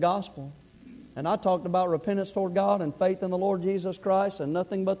gave the gospel. And I talked about repentance toward God and faith in the Lord Jesus Christ and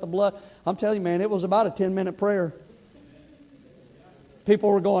nothing but the blood. I'm telling you, man, it was about a 10-minute prayer.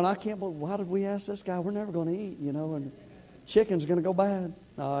 People were going, "I can't believe, why did we ask this guy? We're never going to eat, and chicken's going to go bad."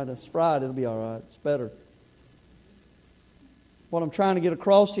 All right, it's fried, it'll be all right. It's better. What I'm trying to get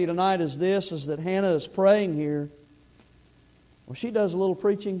across to you tonight is this, is that Hannah is praying here. Well, she does a little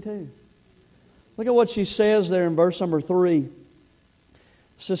preaching too. Look at what she says there in verse number 3. It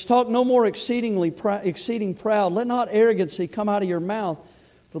says, "Talk no more exceeding proud. Let not arrogancy come out of your mouth.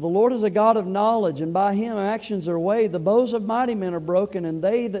 For the Lord is a God of knowledge, and by Him actions are weighed. The bows of mighty men are broken, and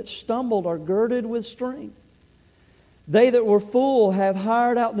they that stumbled are girded with strength. They that were full have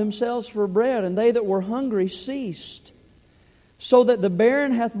hired out themselves for bread, and they that were hungry ceased. So that the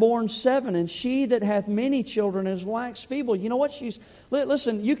barren hath borne 7, and she that hath many children is waxed feeble." You know what she's...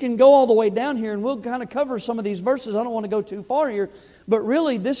 Listen, you can go all the way down here, and we'll kind of cover some of these verses. I don't want to go too far here. But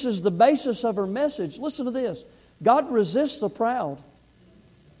really, this is the basis of her message. Listen to this. God resists the proud,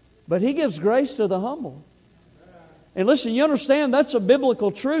 but He gives grace to the humble. And listen, you understand that's a biblical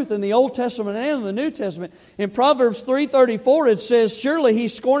truth in the Old Testament and in the New Testament. In Proverbs 3:34 it says, "Surely He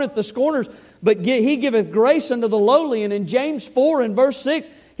scorneth the scorners, but He giveth grace unto the lowly." And in James 4 and verse 6,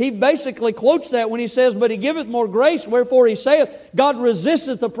 he basically quotes that when he says, "But He giveth more grace, wherefore He saith, God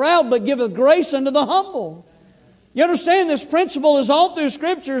resisteth the proud, but giveth grace unto the humble." You understand this principle is all through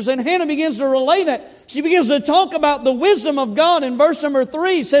Scriptures, and Hannah begins to relay that. She begins to talk about the wisdom of God. In verse number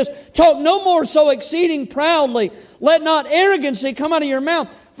 3 it says, "Talk no more so exceeding proudly. Let not arrogancy come out of your mouth.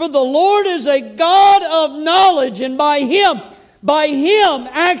 For the Lord is a God of knowledge, and by Him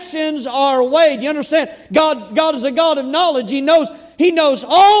actions are weighed." You understand? God is a God of knowledge. He knows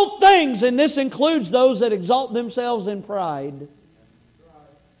all things, and this includes those that exalt themselves in pride.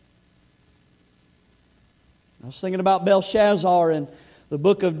 I was thinking about Belshazzar in the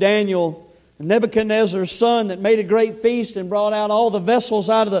book of Daniel, Nebuchadnezzar's son that made a great feast and brought out all the vessels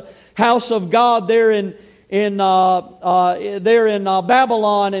out of the house of God there in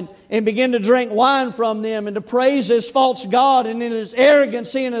Babylon and began to drink wine from them and to praise his false god, and in his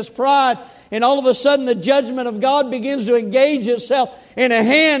arrogancy and his pride. And all of a sudden the judgment of God begins to engage itself, and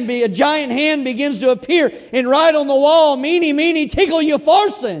a giant hand begins to appear and write on the wall, "Meeny, meeny, tickle you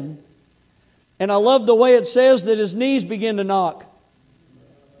forsin." And I love the way it says that his knees begin to knock.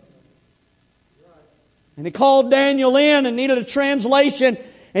 And he called Daniel in and needed a translation.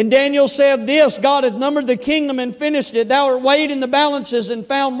 And Daniel said this, "God hath numbered the kingdom and finished it. Thou art weighed in the balances and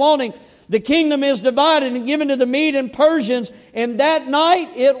found wanting. The kingdom is divided and given to the Mede and Persians." And that night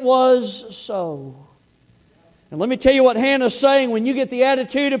it was so. And let me tell you what Hannah's saying. When you get the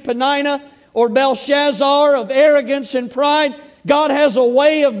attitude of Peninnah or Belshazzar, of arrogance and pride, God has a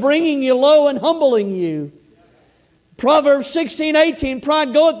way of bringing you low and humbling you. Proverbs 16:18,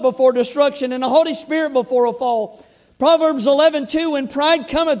 "Pride goeth before destruction, and a haughty spirit before a fall." Proverbs 11:2, "When pride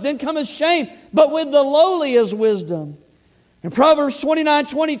cometh, then cometh shame, but with the lowly is wisdom." And Proverbs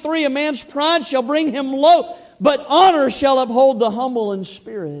 29:23, "A man's pride shall bring him low, but honor shall uphold the humble in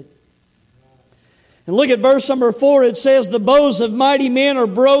spirit." And look at verse number 4, it says, "The bows of mighty men are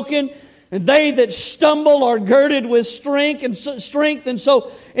broken, and they that stumble are girded with strength."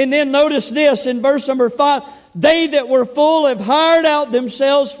 And then notice this in verse number 5, "They that were full have hired out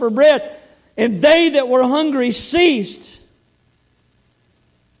themselves for bread, and they that were hungry ceased."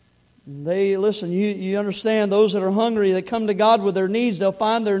 Listen, you understand, those that are hungry, they come to God with their needs, they'll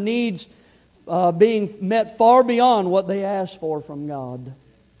find their needs being met far beyond what they ask for from God.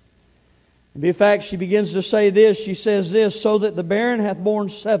 And in fact, she begins to say this, she says this, "So that the barren hath borne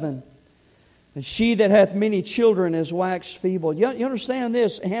 7, and she that hath many children is waxed feeble." You understand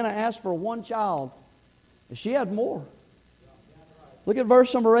this? Hannah asked for one child, and she had more. Look at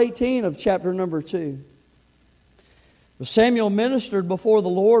verse number 18 of chapter number 2. "Samuel ministered before the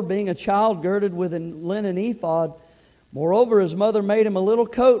Lord, being a child girded with a linen ephod. Moreover, his mother made him a little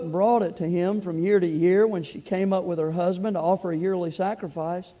coat and brought it to him from year to year when she came up with her husband to offer a yearly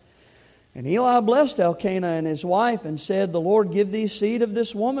sacrifice. And Eli blessed Elkanah and his wife and said, The Lord give thee seed of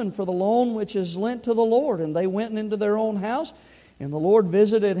this woman for the loan which is lent to the Lord. And they went into their own house. And the Lord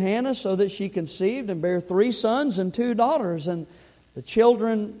visited Hannah so that she conceived and bare 3 sons and 2 daughters. And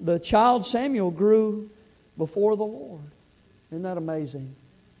the child Samuel grew before the Lord. Isn't that amazing?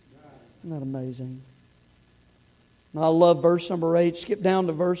 Isn't that amazing? And I love verse number 8. Skip down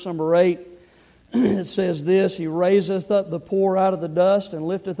to verse number 8. It says this, He raiseth up the poor out of the dust and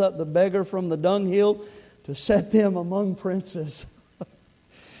lifteth up the beggar from the dunghill to set them among princes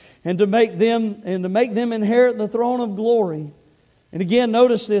and to make them inherit the throne of glory. And again,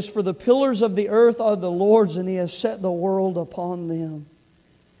 notice this, for the pillars of the earth are the Lord's, and He has set the world upon them.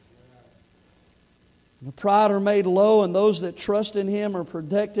 The proud are made low, and those that trust in Him are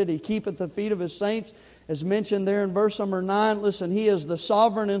protected. He keepeth the feet of His saints, as mentioned there in verse number 9. Listen, He is the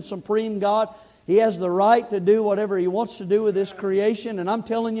sovereign and supreme God. He has the right to do whatever He wants to do with this creation. And I'm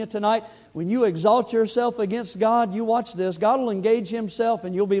telling you tonight, when you exalt yourself against God, you watch this, God will engage Himself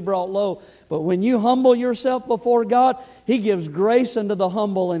and you'll be brought low. But when you humble yourself before God, He gives grace unto the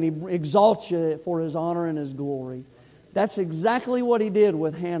humble and He exalts you for His honor and His glory. That's exactly what He did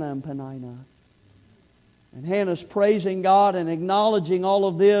with Hannah and Peninnah. And Hannah's praising God and acknowledging all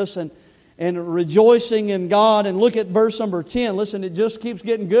of this and rejoicing in God. And look at verse number 10. Listen, it just keeps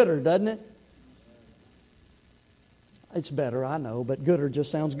getting gooder, doesn't it? It's better, I know, but gooder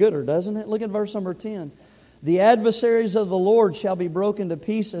just sounds gooder, doesn't it? Look at verse number 10. The adversaries of the Lord shall be broken to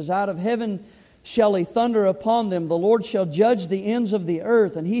pieces. Out of heaven shall He thunder upon them. The Lord shall judge the ends of the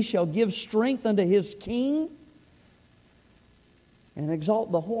earth, and He shall give strength unto His king and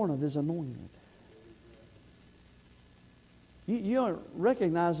exalt the horn of His anointed. You aren't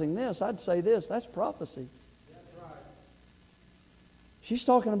recognizing this. I'd say this. That's prophecy. That's right. She's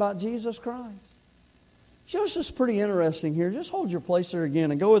talking about Jesus Christ. You know, it's just pretty interesting here. Just hold your place there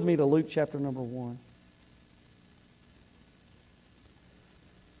again and go with me to Luke chapter number 1.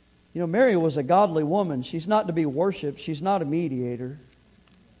 You know, Mary was a godly woman. She's not to be worshipped. She's not a mediator.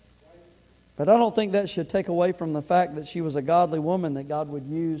 But I don't think that should take away from the fact that she was a godly woman that God would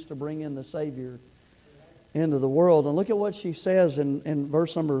use to bring in the Savior into the world. And look at what she says in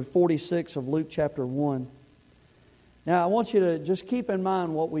verse number 46 of Luke chapter 1. Now, I want you to just keep in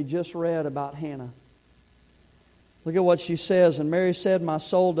mind what we just read about Hannah. Look at what she says. And Mary said, My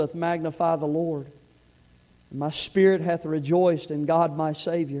soul doth magnify the Lord, and my spirit hath rejoiced in God my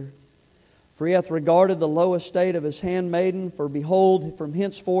Savior. For He hath regarded the low estate of His handmaiden. For behold, from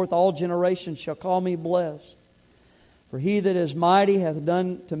henceforth all generations shall call me blessed. For He that is mighty hath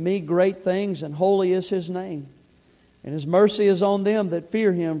done to me great things, and holy is His name. And His mercy is on them that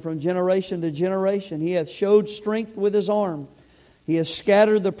fear Him from generation to generation. He hath showed strength with His arm. He has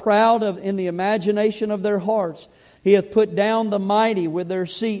scattered the proud in the imagination of their hearts. He hath put down the mighty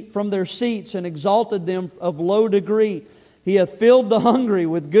from their seats and exalted them of low degree. He hath filled the hungry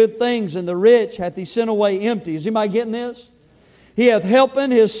with good things, and the rich hath He sent away empty. Is anybody getting this? He hath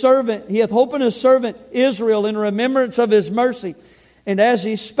holpen His servant Israel in remembrance of His mercy. And as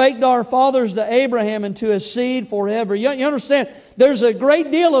He spake to our fathers, to Abraham, and to his seed forever. You understand? There's a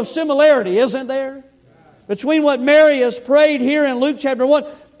great deal of similarity, isn't there? Between what Mary has prayed here in Luke chapter 1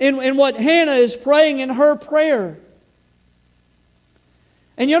 and what Hannah is praying in her prayer.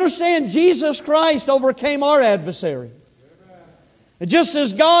 And you understand, Jesus Christ overcame our adversary. And just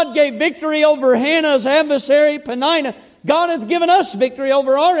as God gave victory over Hannah's adversary, Peninnah, God hath given us victory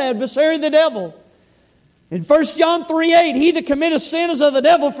over our adversary, the devil. In 1 John 3:8, He that committeth sin is of the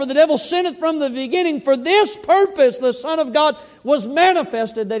devil, for the devil sinneth from the beginning. For this purpose the Son of God was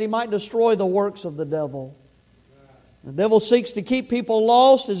manifested, that He might destroy the works of the devil. The devil seeks to keep people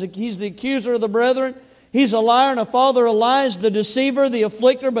lost. He's the accuser of the brethren. He's a liar and a father of lies, the deceiver, the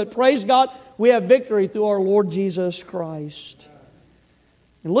afflicter. But praise God, we have victory through our Lord Jesus Christ.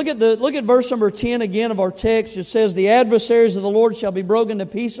 And look at verse number 10 again of our text. It says, The adversaries of the Lord shall be broken to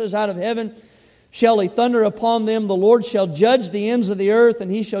pieces. Out of heaven shall He thunder upon them. The Lord shall judge the ends of the earth, and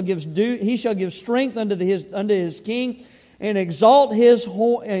He shall give strength unto His king, and exalt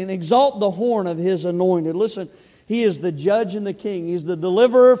the horn of His anointed. Listen, He is the judge and the king. He's the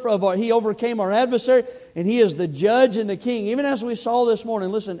deliverer. He overcame our adversary, and He is the judge and the king. Even as we saw this morning,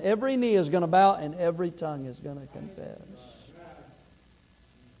 listen, every knee is going to bow and every tongue is going to confess.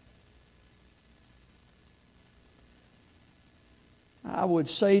 I would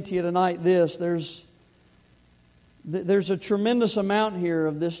say to you tonight this, there's a tremendous amount here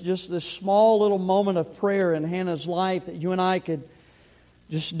of this small little moment of prayer in Hannah's life that you and I could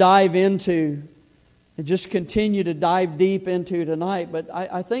just dive into and just continue to dive deep into tonight. But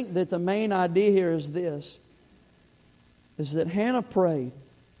I think that the main idea here is this, is that Hannah prayed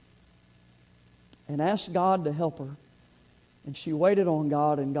and asked God to help her. And she waited on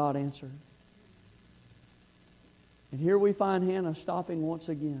God, and God answered. And here we find Hannah stopping once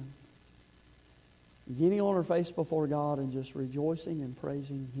again, getting on her face before God and just rejoicing and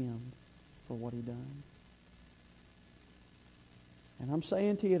praising Him for what He done. And I'm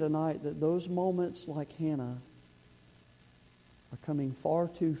saying to you tonight that those moments like Hannah are coming far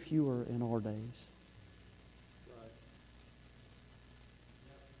too fewer in our days.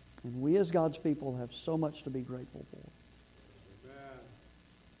 And we as God's people have so much to be grateful for.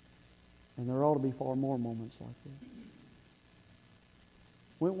 And there ought to be far more moments like this.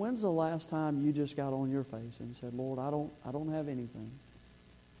 When's the last time you just got on your face and said, Lord, I don't have anything.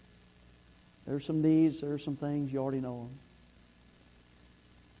 There's some needs, there's some things, you already know them.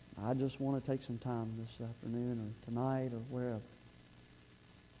 I just want to take some time this afternoon or tonight or wherever.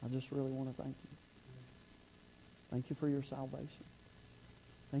 I just really want to thank you. Thank you for your salvation.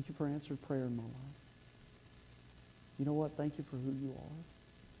 Thank you for answered prayer in my life. You know what? Thank you for who you are.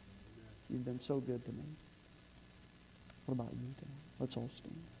 You've been so good to me. What about you, Dan? Let's all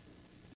stand.